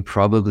that team,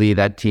 probably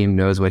that team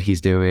knows what he's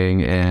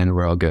doing and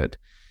we're all good.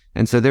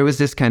 And so there was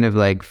this kind of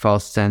like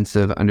false sense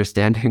of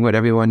understanding what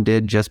everyone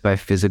did just by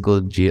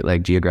physical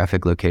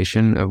geographic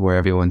location of where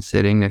everyone's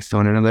sitting next to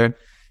one another.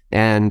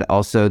 And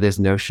also this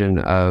notion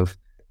of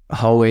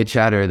hallway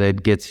chatter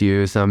that gets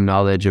you some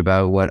knowledge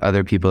about what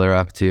other people are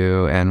up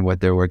to and what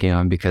they're working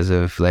on because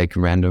of like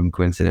random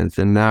coincidence.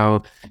 And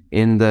now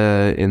in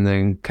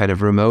the kind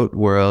of remote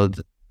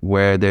world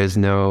where there's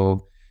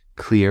no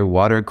clear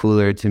water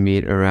cooler to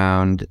meet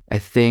around, I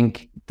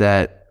think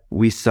that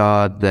we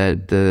saw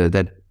that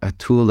a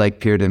tool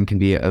like Peertm can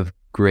be of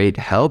great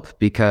help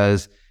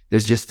because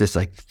there's just this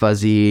like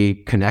fuzzy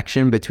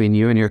connection between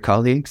you and your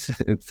colleagues.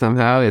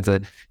 Somehow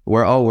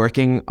we're all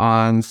working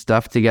on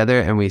stuff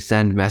together and we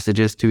send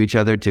messages to each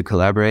other to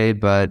collaborate,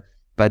 but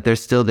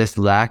there's still this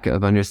lack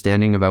of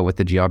understanding about what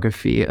the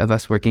geography of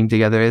us working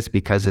together is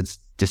because it's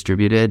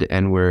distributed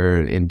and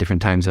we're in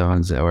different time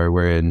zones or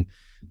we're in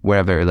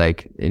wherever,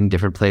 like in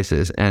different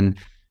places. And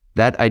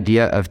that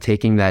idea of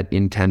taking that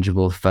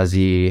intangible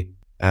fuzzy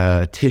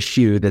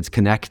tissue that's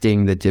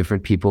connecting the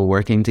different people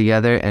working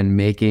together and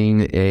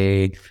making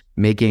a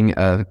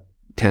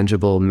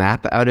tangible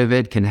map out of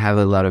it can have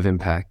a lot of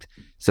impact.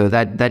 So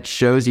that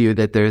shows you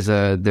that there's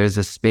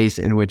a space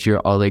in which you're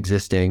all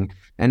existing,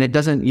 and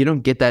you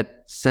don't get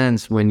that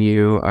sense when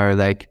you are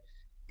like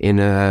in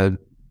a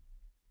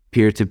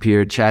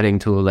peer-to-peer chatting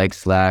tool like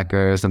Slack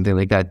or something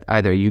like that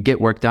either. You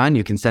get work done,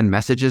 you can send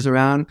messages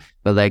around,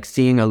 but like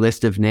seeing a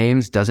list of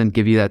names doesn't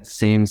give you that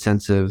same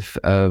sense of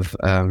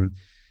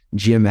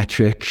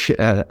geometric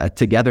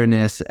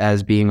togetherness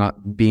as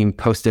being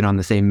posted on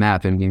the same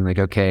map and being like,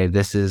 okay,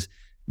 this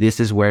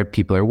is where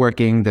people are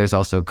working. There's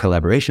also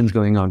collaborations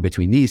going on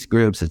between these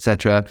groups,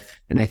 etc.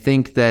 And I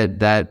think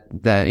that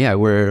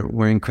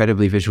we're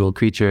incredibly visual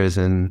creatures,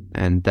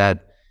 and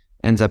that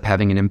ends up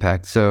having an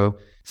impact. So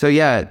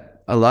yeah,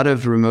 a lot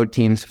of remote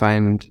teams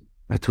find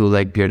a tool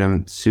like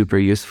Peertm super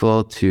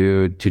useful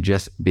to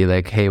just be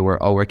like, hey, we're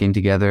all working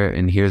together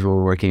and here's what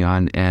we're working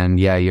on, and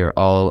yeah, you're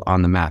all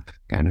on the map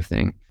kind of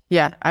thing.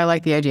 Yeah, I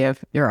like the idea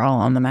of you're all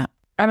on the map.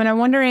 I mean, I'm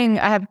wondering,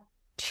 I have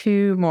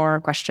two more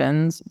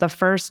questions. The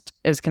first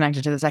is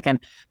connected to the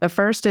second. The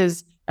first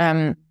is,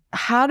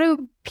 how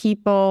do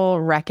people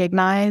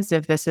recognize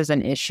if this is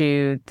an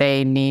issue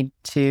they need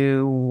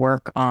to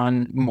work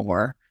on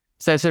more?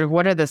 So sort of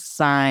what are the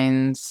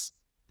signs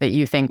that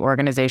you think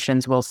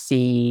organizations will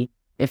see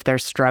if they're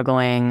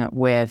struggling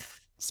with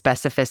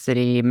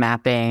specificity,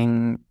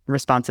 mapping,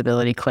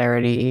 responsibility,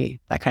 clarity,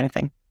 that kind of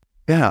thing?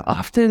 Yeah,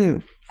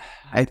 often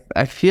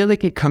I feel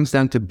like it comes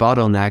down to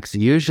bottlenecks.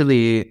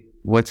 Usually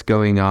what's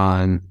going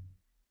on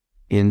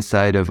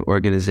inside of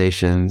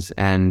organizations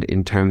and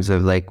in terms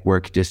of like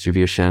work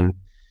distribution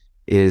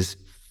is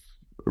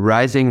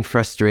rising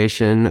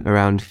frustration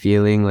around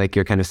feeling like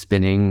you're kind of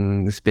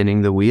spinning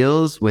the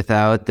wheels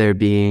without there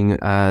being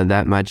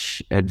that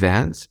much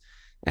advance.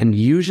 And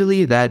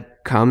usually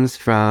that comes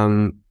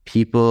from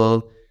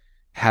people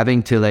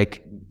having to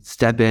like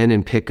step in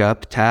and pick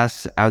up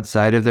tasks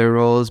outside of their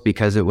roles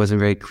because it wasn't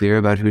very clear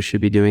about who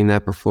should be doing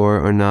that before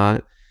or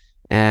not.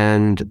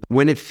 And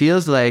when it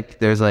feels like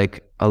there's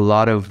like a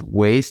lot of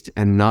waste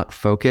and not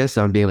focus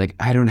on being like,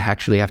 I don't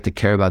actually have to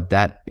care about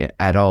that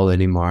at all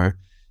anymore.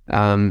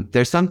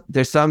 There's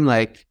some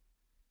like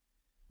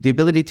the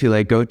ability to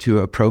like go to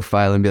a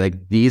profile and be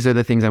like, these are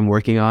the things I'm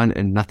working on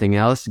and nothing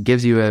else,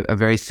 gives you a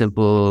very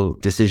simple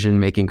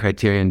decision-making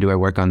criterion. Do I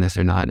work on this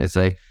or not? It's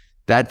like,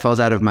 that falls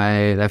out of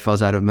my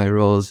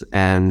roles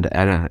and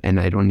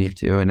I don't need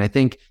to. And I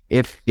think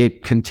if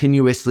it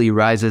continuously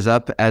rises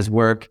up as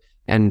work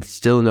and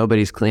still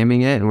nobody's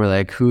claiming it, and we're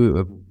like,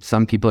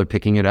 some people are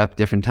picking it up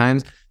different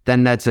times,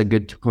 then that's a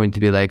good point to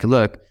be like,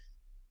 look,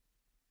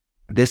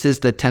 this is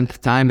the 10th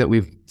time that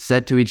we've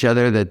said to each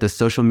other that the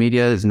social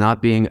media is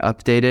not being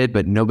updated,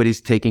 but nobody's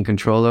taking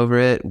control over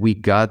it. We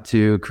got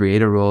to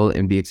create a role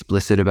and be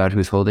explicit about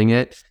who's holding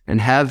it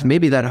and have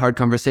maybe that hard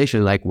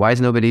conversation. Like, why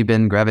has nobody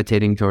been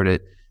gravitating toward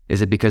it?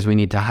 Is it because we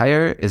need to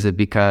hire? Is it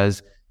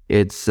because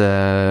there's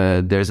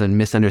a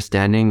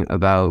misunderstanding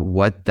about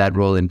what that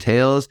role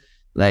entails?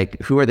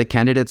 like, who are the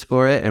candidates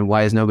for it, and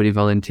why is nobody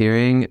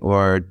volunteering,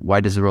 or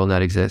why does the role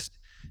not exist?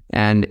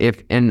 And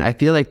I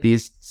feel like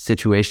these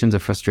situations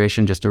of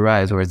frustration just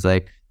arise where it's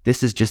like,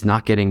 this is just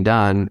not getting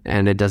done,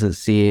 and it doesn't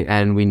see,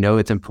 and we know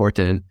it's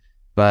important,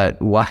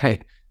 but why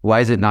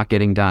is it not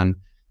getting done?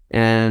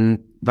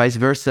 And vice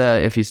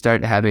versa, if you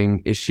start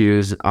having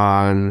issues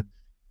on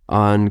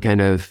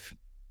kind of,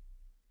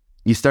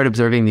 you start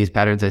observing these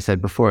patterns I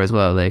said before as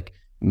well, like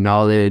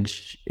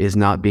knowledge is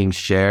not being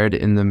shared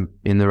in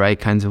the right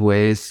kinds of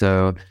ways.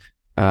 So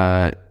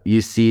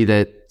you see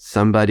that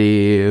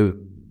somebody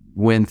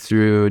went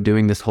through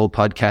doing this whole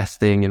podcast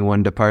thing in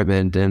one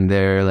department, and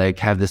they're like,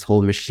 have this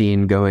whole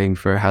machine going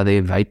for how they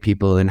invite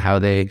people and how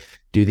they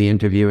do the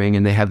interviewing,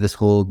 and they have this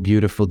whole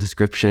beautiful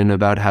description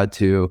about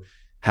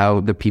how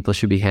the people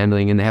should be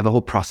handling, and they have a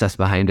whole process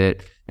behind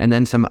it. And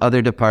then some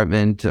other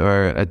department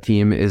or a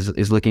team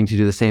is looking to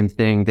do the same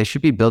thing. They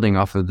should be building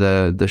off of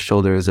the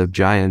shoulders of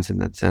giants in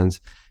that sense.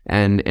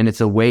 And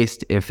it's a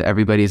waste if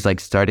everybody's like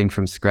starting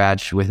from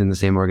scratch within the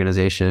same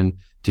organization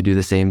to do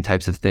the same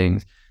types of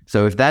things.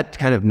 So if that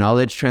kind of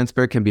knowledge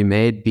transfer can be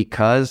made,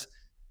 because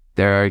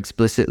there are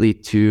explicitly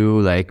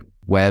two like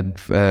web,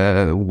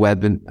 I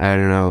don't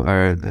know,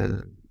 or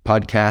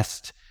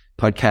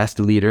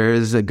podcast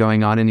leaders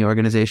going on in the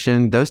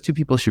organization, those two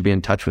people should be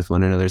in touch with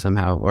one another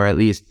somehow, or at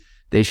least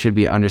they should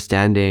be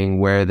understanding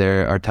where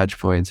there are touch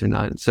points or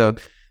not. So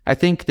I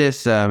think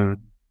this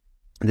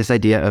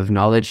idea of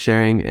knowledge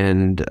sharing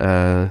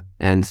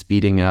and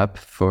speeding up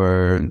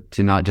to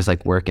not just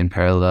like work in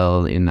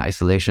parallel in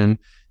isolation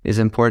is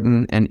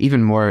important, and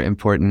even more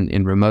important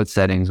in remote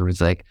settings where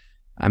it's like,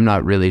 I'm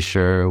not really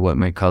sure what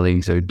my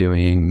colleagues are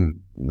doing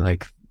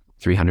like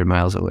 300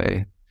 miles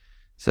away.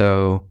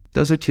 So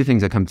those are two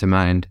things that come to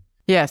mind.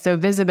 Yeah. So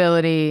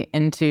visibility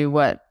into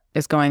what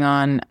is going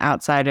on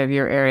outside of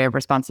your area of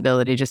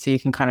responsibility, just so you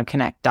can kind of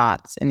connect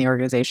dots in the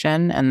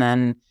organization, and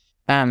then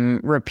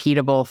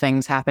repeatable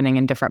things happening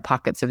in different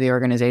pockets of the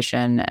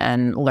organization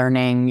and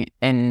learning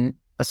in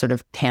a sort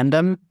of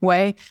tandem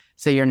way.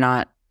 So you're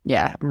not,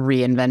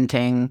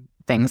 reinventing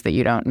things that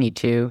you don't need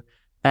to,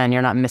 and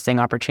you're not missing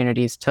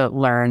opportunities to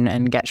learn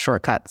and get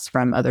shortcuts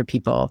from other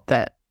people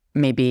that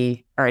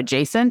maybe are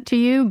adjacent to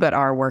you, but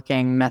are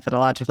working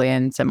methodologically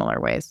in similar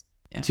ways.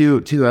 Yeah.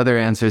 Two other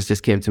answers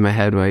just came to my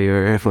head while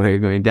you're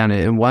going down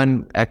it. And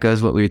one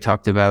echoes what we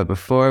talked about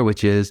before,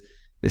 which is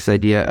this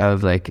idea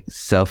of like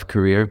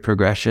self-career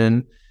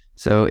progression.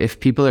 So if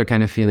people are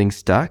kind of feeling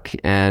stuck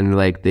and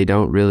like they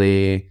don't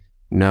really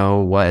know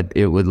what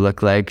it would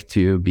look like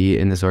to be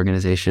in this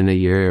organization a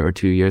year or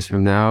 2 years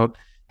from now,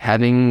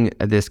 having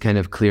this kind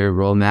of clear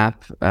role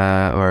map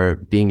or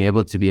being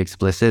able to be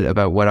explicit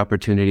about what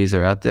opportunities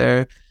are out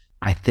there,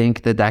 I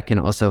think that can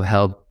also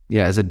help,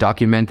 as a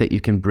document that you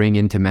can bring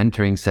into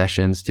mentoring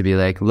sessions to be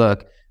like,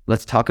 look,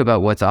 let's talk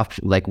about what's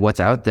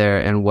out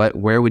there and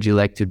where would you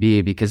like to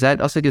be, because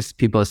that also gives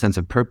people a sense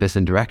of purpose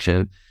and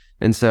direction.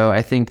 And so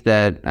I think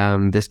that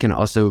this can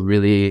also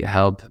really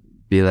help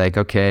be like,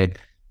 okay,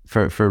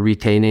 for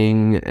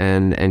retaining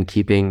and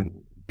keeping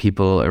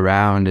people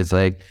around, it's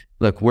like,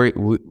 look,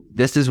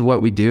 this is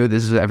what we do.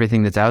 This is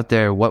everything that's out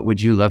there. What would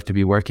you love to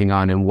be working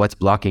on, and what's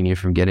blocking you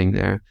from getting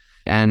there?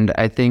 And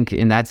I think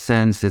in that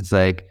sense, it's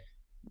like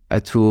a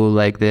tool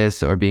like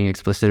this, or being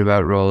explicit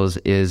about roles,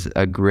 is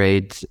a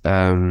great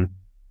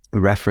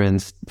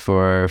reference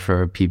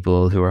for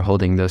people who are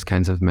holding those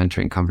kinds of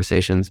mentoring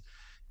conversations.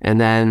 And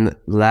then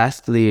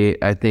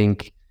lastly, I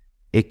think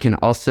it can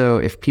also,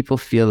 if people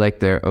feel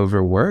like they're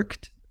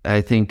overworked,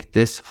 I think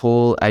this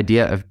whole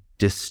idea of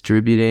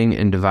distributing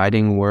and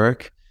dividing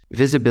work,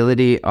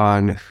 visibility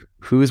on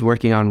who's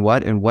working on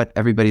what and what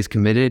everybody's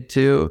committed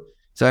to.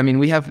 So, I mean,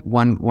 we have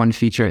one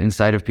feature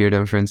inside of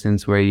Peerdom, for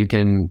instance, where you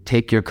can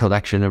take your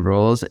collection of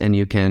roles and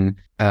you can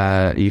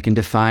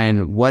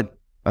define what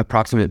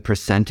approximate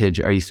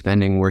percentage are you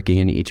spending working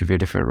in each of your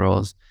different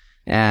roles.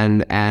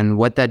 And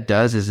what that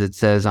does is it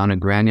says on a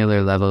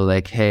granular level,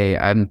 like, hey,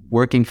 I'm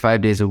working 5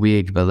 days a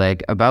week, but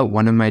like about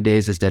one of my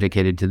days is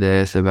dedicated to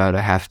this, about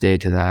a half day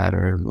to that,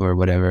 or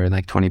whatever,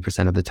 like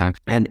 20% of the time.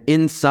 And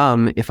in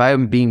sum, if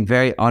I'm being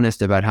very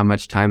honest about how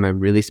much time I'm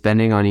really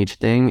spending on each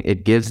thing,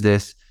 it gives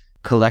this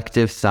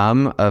collective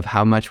sum of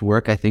how much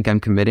work I think I'm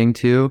committing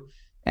to.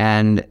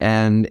 And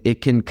it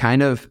can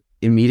kind of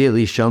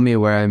immediately show me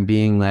where I'm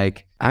being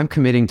like, I'm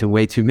committing to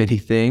way too many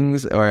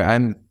things, or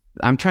I'm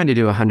trying to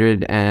do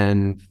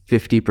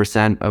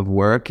 150% of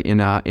work in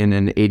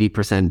an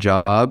 80%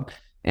 job.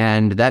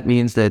 And that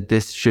means that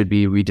this should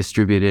be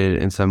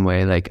redistributed in some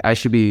way. Like, I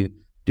should be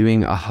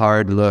doing a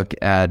hard look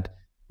at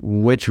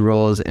which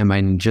roles am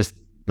I just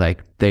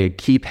like, they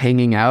keep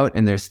hanging out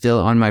and they're still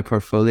on my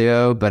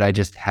portfolio, but I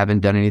just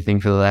haven't done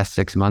anything for the last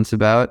 6 months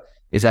about.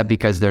 Is that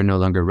because they're no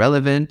longer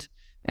relevant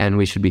and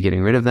we should be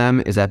getting rid of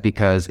them? Is that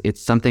because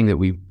it's something that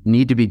we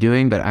need to be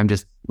doing, but I'm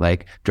just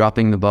like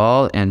dropping the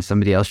ball and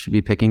somebody else should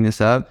be picking this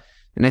up?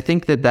 And I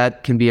think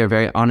that can be a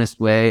very honest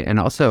way, and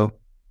also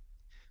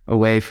a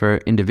way for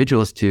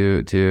individuals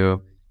to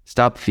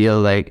stop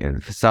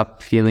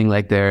feeling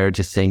like they're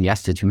just saying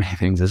yes to too many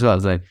things as well.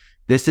 It's like,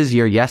 this is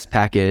your yes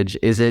package.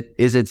 Is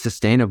it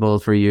sustainable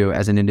for you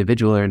as an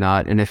individual or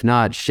not? And if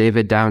not, shave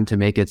it down to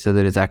make it so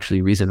that it's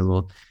actually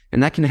reasonable.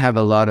 And that can have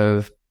a lot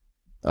of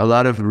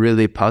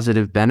really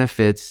positive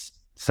benefits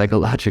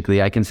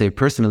psychologically. I can say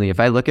personally, if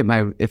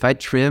I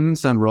trim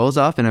some roles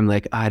off and I'm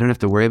like, I don't have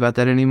to worry about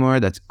that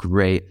anymore, that's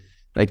great.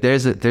 Like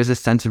there's a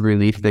sense of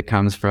relief that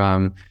comes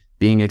from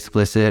being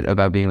explicit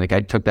about being like,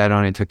 I took that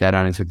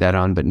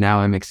on, but now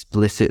I'm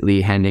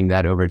explicitly handing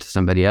that over to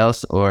somebody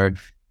else or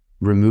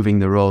removing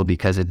the role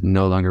because it's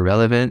no longer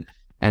relevant.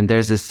 And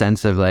there's this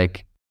sense of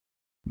like,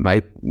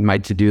 my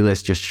to-do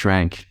list just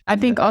shrank. I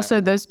think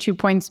also those 2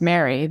 points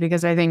marry,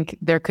 because I think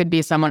there could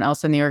be someone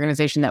else in the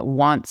organization that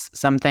wants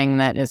something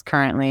that is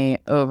currently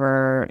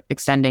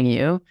overextending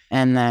you.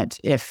 And that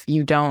if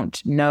you don't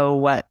know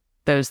what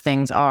those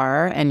things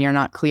are and you're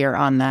not clear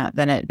on that,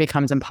 then it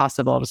becomes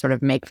impossible to sort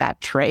of make that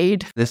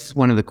trade. This is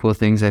one of the cool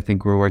things I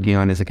think we're working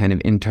on, is a kind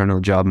of internal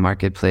job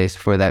marketplace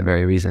for that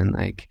very reason.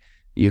 Like,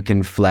 you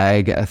can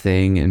flag a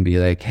thing and be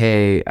like,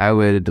 hey, I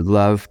would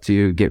love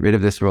to get rid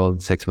of this role in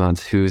 6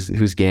 months.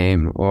 Who's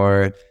game?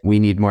 Or we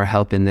need more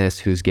help in this.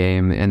 Who's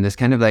game? And this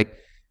kind of like,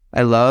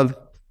 I love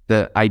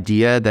the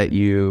idea that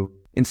you,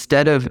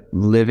 instead of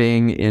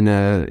living in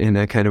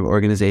a kind of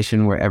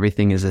organization where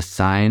everything is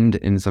assigned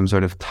in some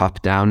sort of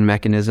top-down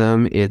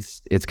mechanism,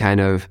 it's kind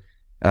of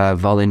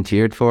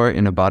volunteered for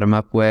in a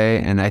bottom-up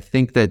way. And I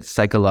think that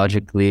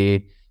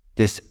psychologically,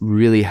 this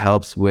really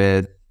helps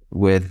with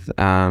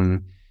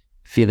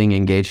feeling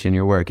engaged in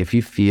your work. If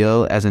you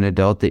feel as an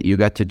adult that you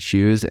got to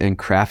choose and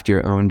craft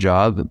your own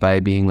job by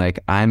being like,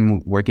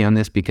 I'm working on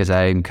this because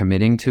I'm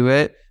committing to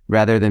it,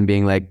 rather than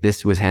being like,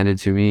 this was handed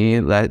to me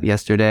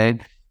yesterday,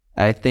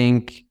 I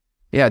think,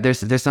 yeah,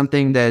 there's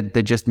something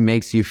that just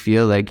makes you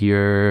feel like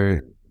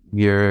you're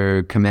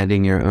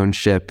commanding your own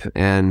ship,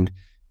 and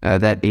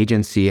that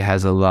agency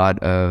has a lot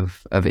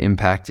of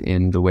impact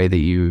in the way that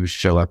you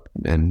show up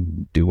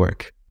and do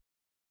work.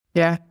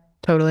 Yeah,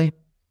 totally.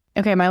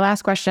 Okay, my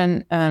last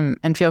question,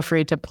 and feel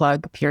free to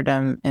plug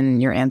Peerdom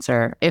in your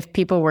answer. If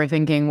people were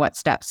thinking, what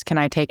steps can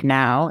I take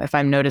now if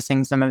I'm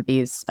noticing some of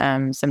these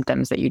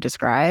symptoms that you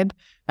describe,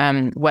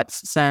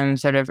 what's some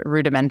sort of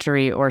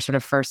rudimentary or sort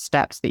of first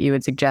steps that you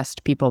would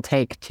suggest people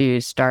take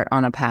to start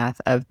on a path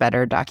of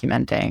better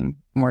documenting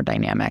more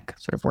dynamic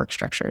sort of work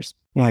structures?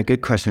 Yeah,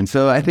 good question.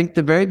 So I think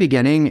the very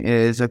beginning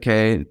is,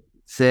 okay,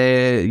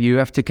 say you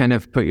have to kind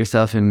of put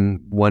yourself in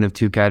one of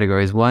two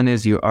categories. One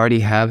is you already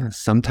have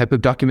some type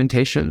of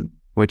documentation,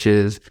 which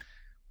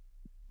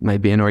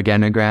might be an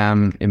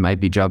organogram, it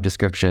might be job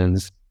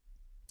descriptions,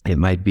 it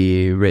might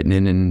be written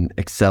in an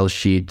Excel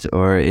sheet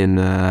or in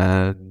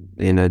a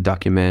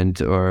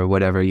document or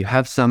whatever. You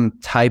have some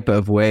type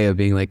of way of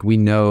being like, we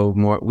know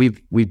more,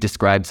 we've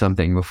described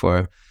something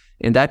before.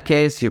 In that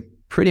case, you're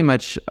pretty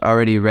much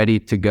already ready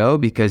to go,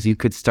 because you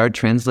could start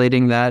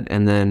translating that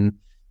and then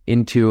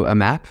into a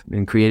map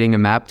and creating a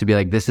map to be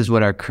like, this is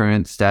what our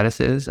current status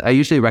is. I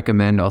usually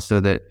recommend also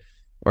that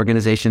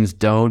organizations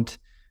don't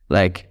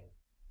like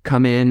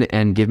come in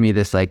and give me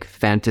this like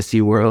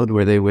fantasy world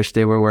where they wish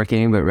they were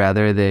working, but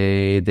rather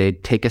they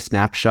take a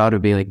snapshot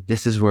of being like,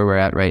 this is where we're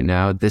at right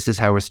now. This is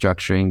how we're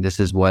structuring. This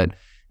is what,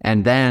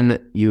 and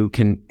then you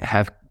can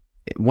have,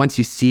 once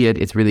you see it,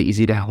 it's really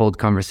easy to hold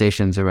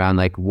conversations around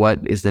like, what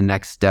is the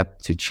next step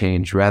to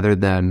change, rather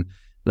than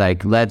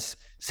like, let's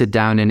sit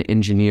down and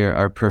engineer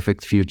our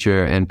perfect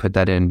future and put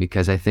that in.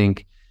 Because I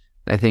think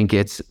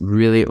it's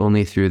really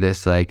only through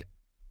this, like,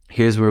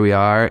 here's where we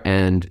are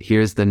and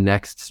here's the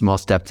next small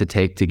step to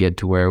take to get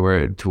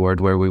to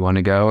toward where we want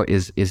to go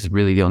is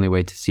really the only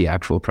way to see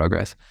actual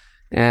progress.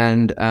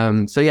 And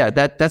so yeah,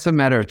 that's a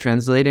matter of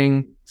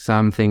translating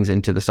some things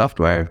into the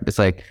software. It's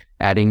like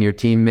adding your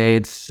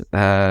teammates,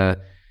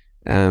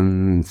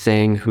 assigning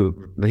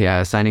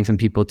some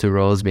people to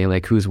roles, being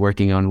like, who's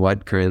working on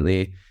what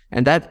currently.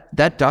 And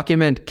that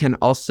document can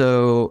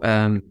also,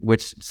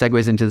 which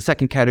segues into the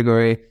second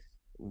category,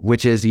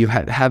 which is you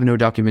have no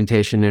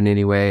documentation in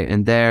any way.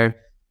 And there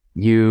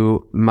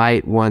you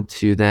might want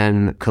to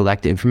then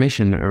collect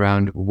information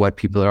around what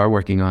people are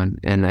working on.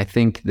 And I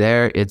think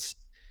there it's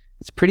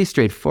pretty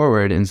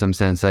straightforward in some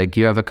sense. Like,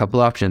 you have a couple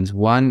options.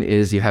 One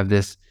is you have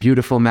this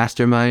beautiful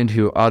mastermind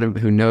who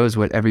knows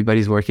what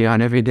everybody's working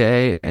on every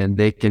day, and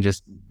they can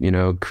just,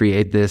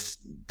 create this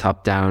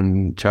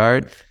top-down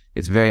chart.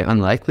 It's very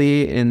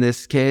unlikely in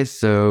this case.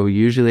 So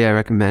usually I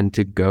recommend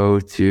to go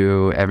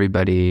to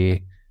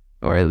everybody,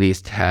 or at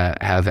least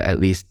have at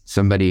least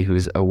somebody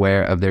who's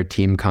aware of their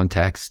team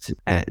context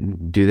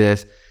and do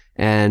this.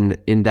 And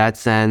in that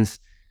sense,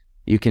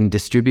 you can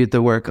distribute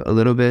the work a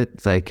little bit.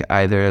 It's like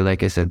either,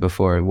 like I said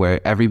before, where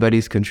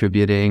everybody's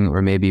contributing,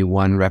 or maybe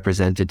one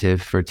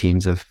representative for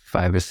teams of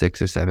 5 or 6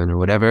 or 7 or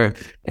whatever.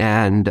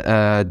 And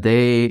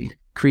they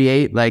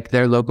create like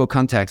their local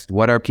context.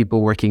 What are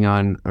people working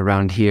on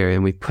around here?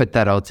 And we put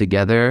that all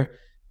together,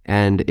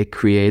 and it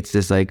creates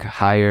this like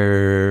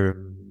higher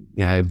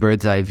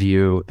bird's eye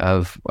view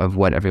of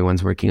what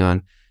everyone's working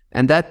on.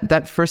 And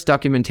that first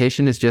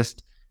documentation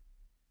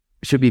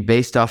should be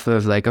based off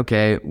of like,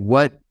 okay,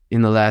 what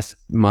in the last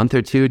month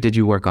or two did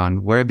you work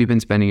on? Where have you been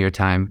spending your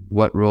time?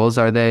 What roles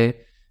are they?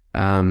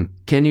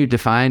 Can you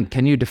define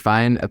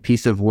a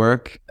piece of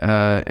work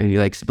and you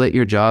like split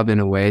your job in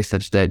a way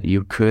such that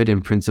you could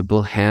in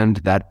principle hand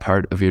that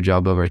part of your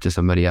job over to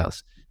somebody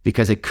else,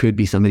 because it could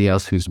be somebody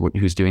else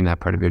who's doing that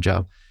part of your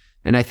job.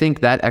 And I think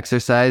that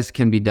exercise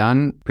can be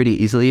done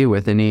pretty easily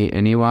with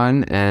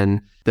anyone.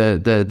 And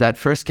that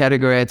first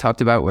category I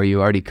talked about, where you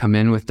already come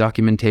in with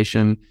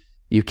documentation,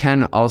 you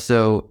can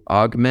also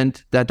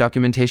augment that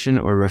documentation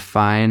or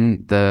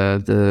refine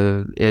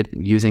it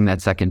using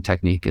that second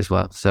technique as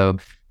well. So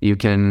you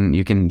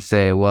can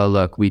say, well,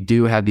 look, we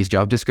do have these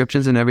job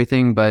descriptions and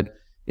everything, but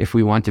if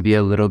we want to be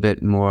a little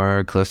bit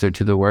more closer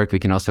to the work, we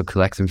can also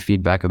collect some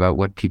feedback about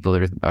what people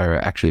are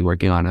actually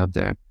working on out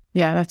there.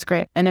 Yeah, that's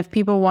great. And if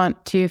people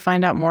want to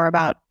find out more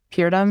about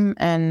Peerdom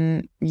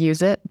and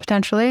use it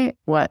potentially,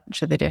 what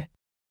should they do?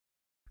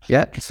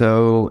 Yeah,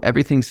 so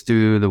everything's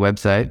through the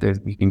website.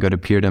 You can go to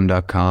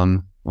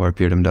peerdom.com or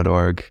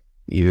peerdom.org.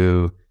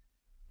 You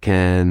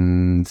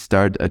can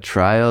start a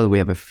trial. We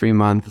have a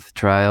 3-month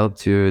trial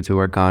to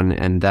work on,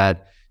 and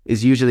that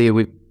is usually,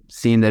 we've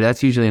seen that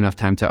that's usually enough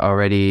time to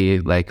already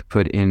like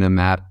put in a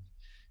map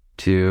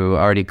to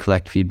already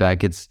collect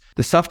feedback.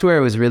 The software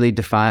was really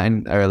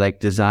designed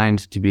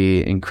to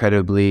be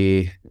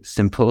incredibly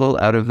simple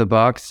out of the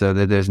box, so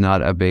that there's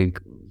not a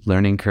big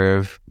learning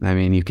curve. I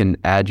mean, you can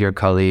add your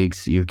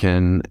colleagues, you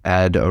can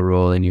add a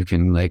role, and you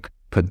can like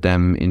put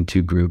them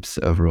into groups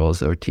of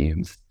roles or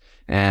teams.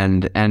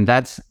 And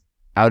that's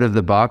out of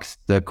the box.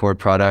 The core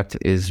product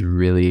is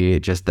really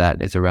just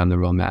that. It's around the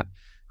role map.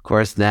 Of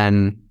course,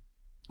 then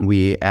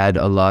we add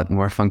a lot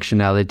more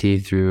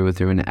functionality through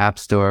an app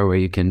store where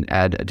you can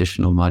add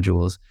additional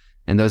modules.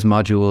 And those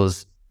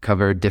modules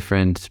cover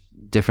different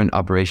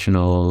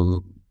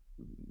operational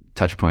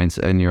touch points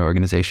in your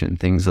organization.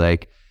 Things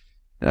like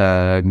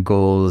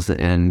goals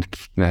and,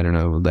 I don't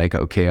know, like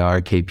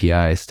OKR,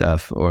 KPI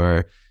stuff,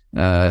 or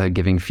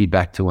giving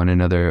feedback to one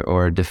another,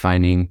 or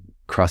defining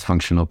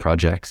cross-functional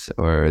projects,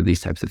 or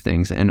these types of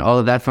things. And all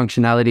of that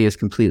functionality is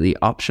completely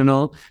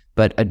optional,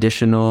 but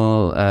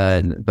additional,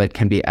 but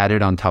can be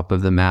added on top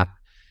of the map.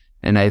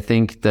 And I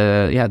think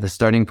the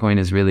starting point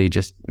is really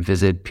just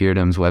visit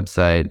Peerdom's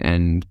website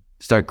and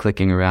start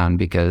clicking around,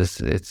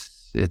 because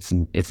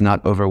it's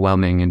not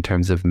overwhelming in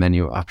terms of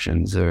menu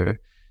options, or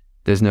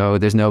there's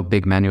no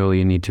big manual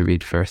you need to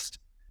read first.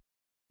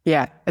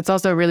 Yeah, it's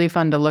also really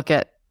fun to look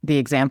at the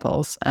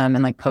examples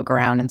and like poke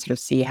around and sort of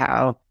see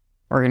how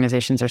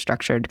organizations are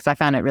structured, because I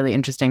found it really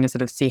interesting to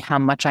sort of see how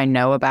much I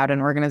know about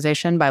an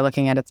organization by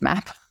looking at its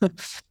map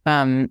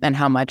and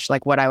how much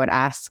like what I would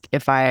ask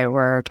if I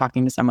were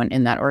talking to someone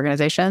in that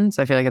organization.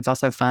 So I feel like it's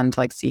also fun to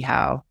like see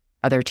how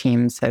other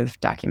teams have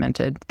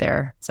documented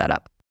their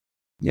setup.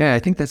 Yeah, I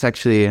think that's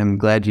actually, I'm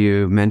glad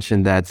you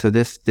mentioned that. So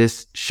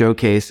this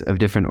showcase of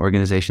different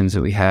organizations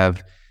that we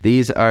have,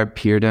 these are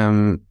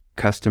Peerdom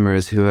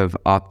customers who have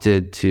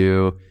opted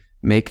to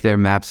make their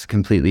maps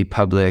completely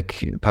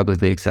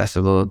publicly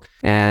accessible.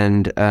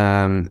 And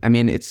I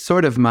mean, it's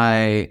sort of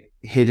my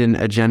hidden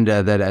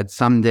agenda that at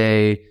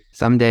someday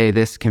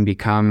this can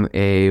become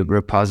a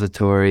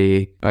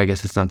repository. I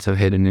guess it's not so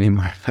hidden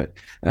anymore, but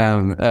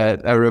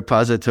a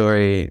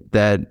repository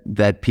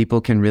that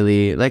people can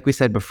really, like we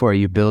said before,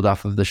 you build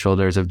off of the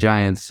shoulders of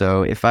giants.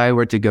 So if I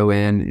were to go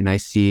in and I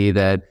see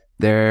that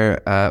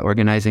they're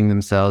organizing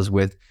themselves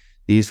with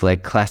these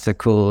like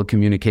classical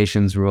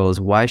communications roles,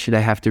 why should I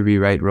have to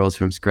rewrite roles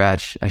from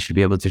scratch? I should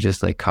be able to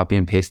just like copy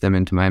and paste them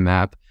into my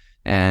map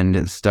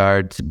and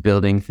start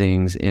building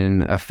things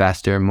in a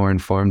faster, more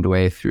informed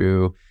way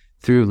through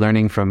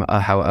learning from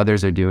how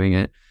others are doing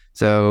it.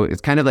 So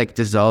it's kind of like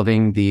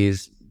dissolving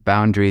these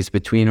boundaries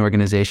between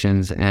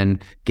organizations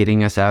and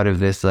getting us out of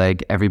this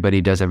like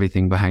everybody does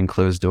everything behind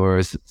closed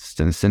doors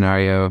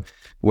scenario,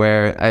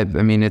 where I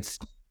mean,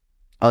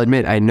 I'll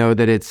admit, I know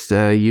that it's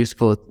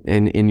useful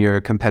in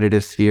your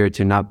competitive sphere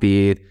to not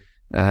be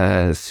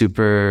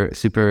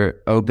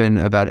super open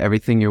about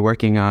everything you're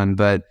working on.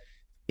 But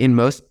in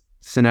most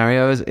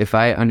scenarios, if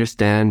I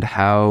understand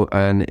how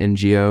an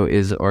NGO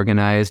is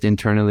organized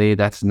internally,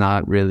 that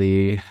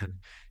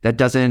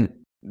doesn't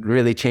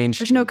really change.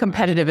 There's no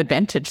competitive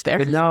advantage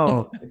there.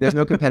 No, there's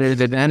no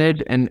competitive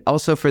advantage. And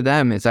also for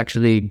them, it's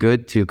actually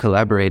good to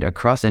collaborate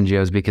across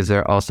NGOs, because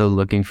they're also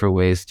looking for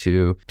ways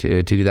to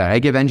do that. I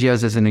give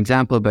NGOs as an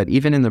example, but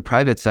even in the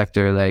private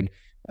sector, like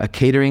a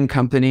catering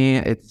company,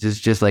 it's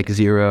just like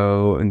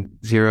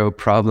zero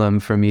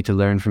problem for me to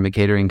learn from a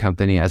catering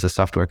company as a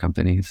software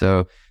company.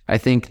 So I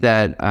think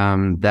that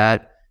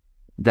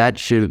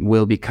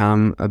will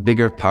become a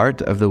bigger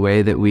part of the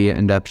way that we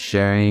end up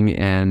sharing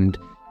and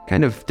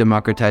kind of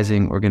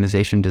democratizing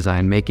organization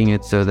design, making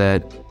it so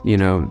that, you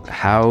know,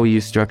 how you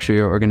structure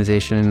your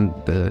organization,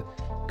 the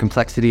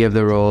complexity of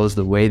the roles,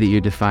 the way that you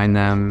define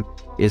them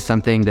is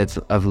something that's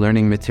of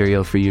learning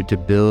material for you to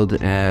build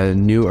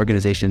new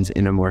organizations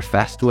in a more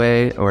fast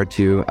way, or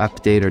to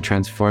update or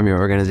transform your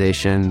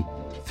organization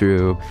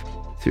through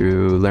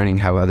learning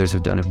how others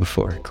have done it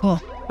before.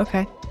 Cool.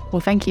 Okay. Well,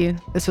 thank you.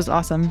 This was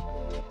awesome.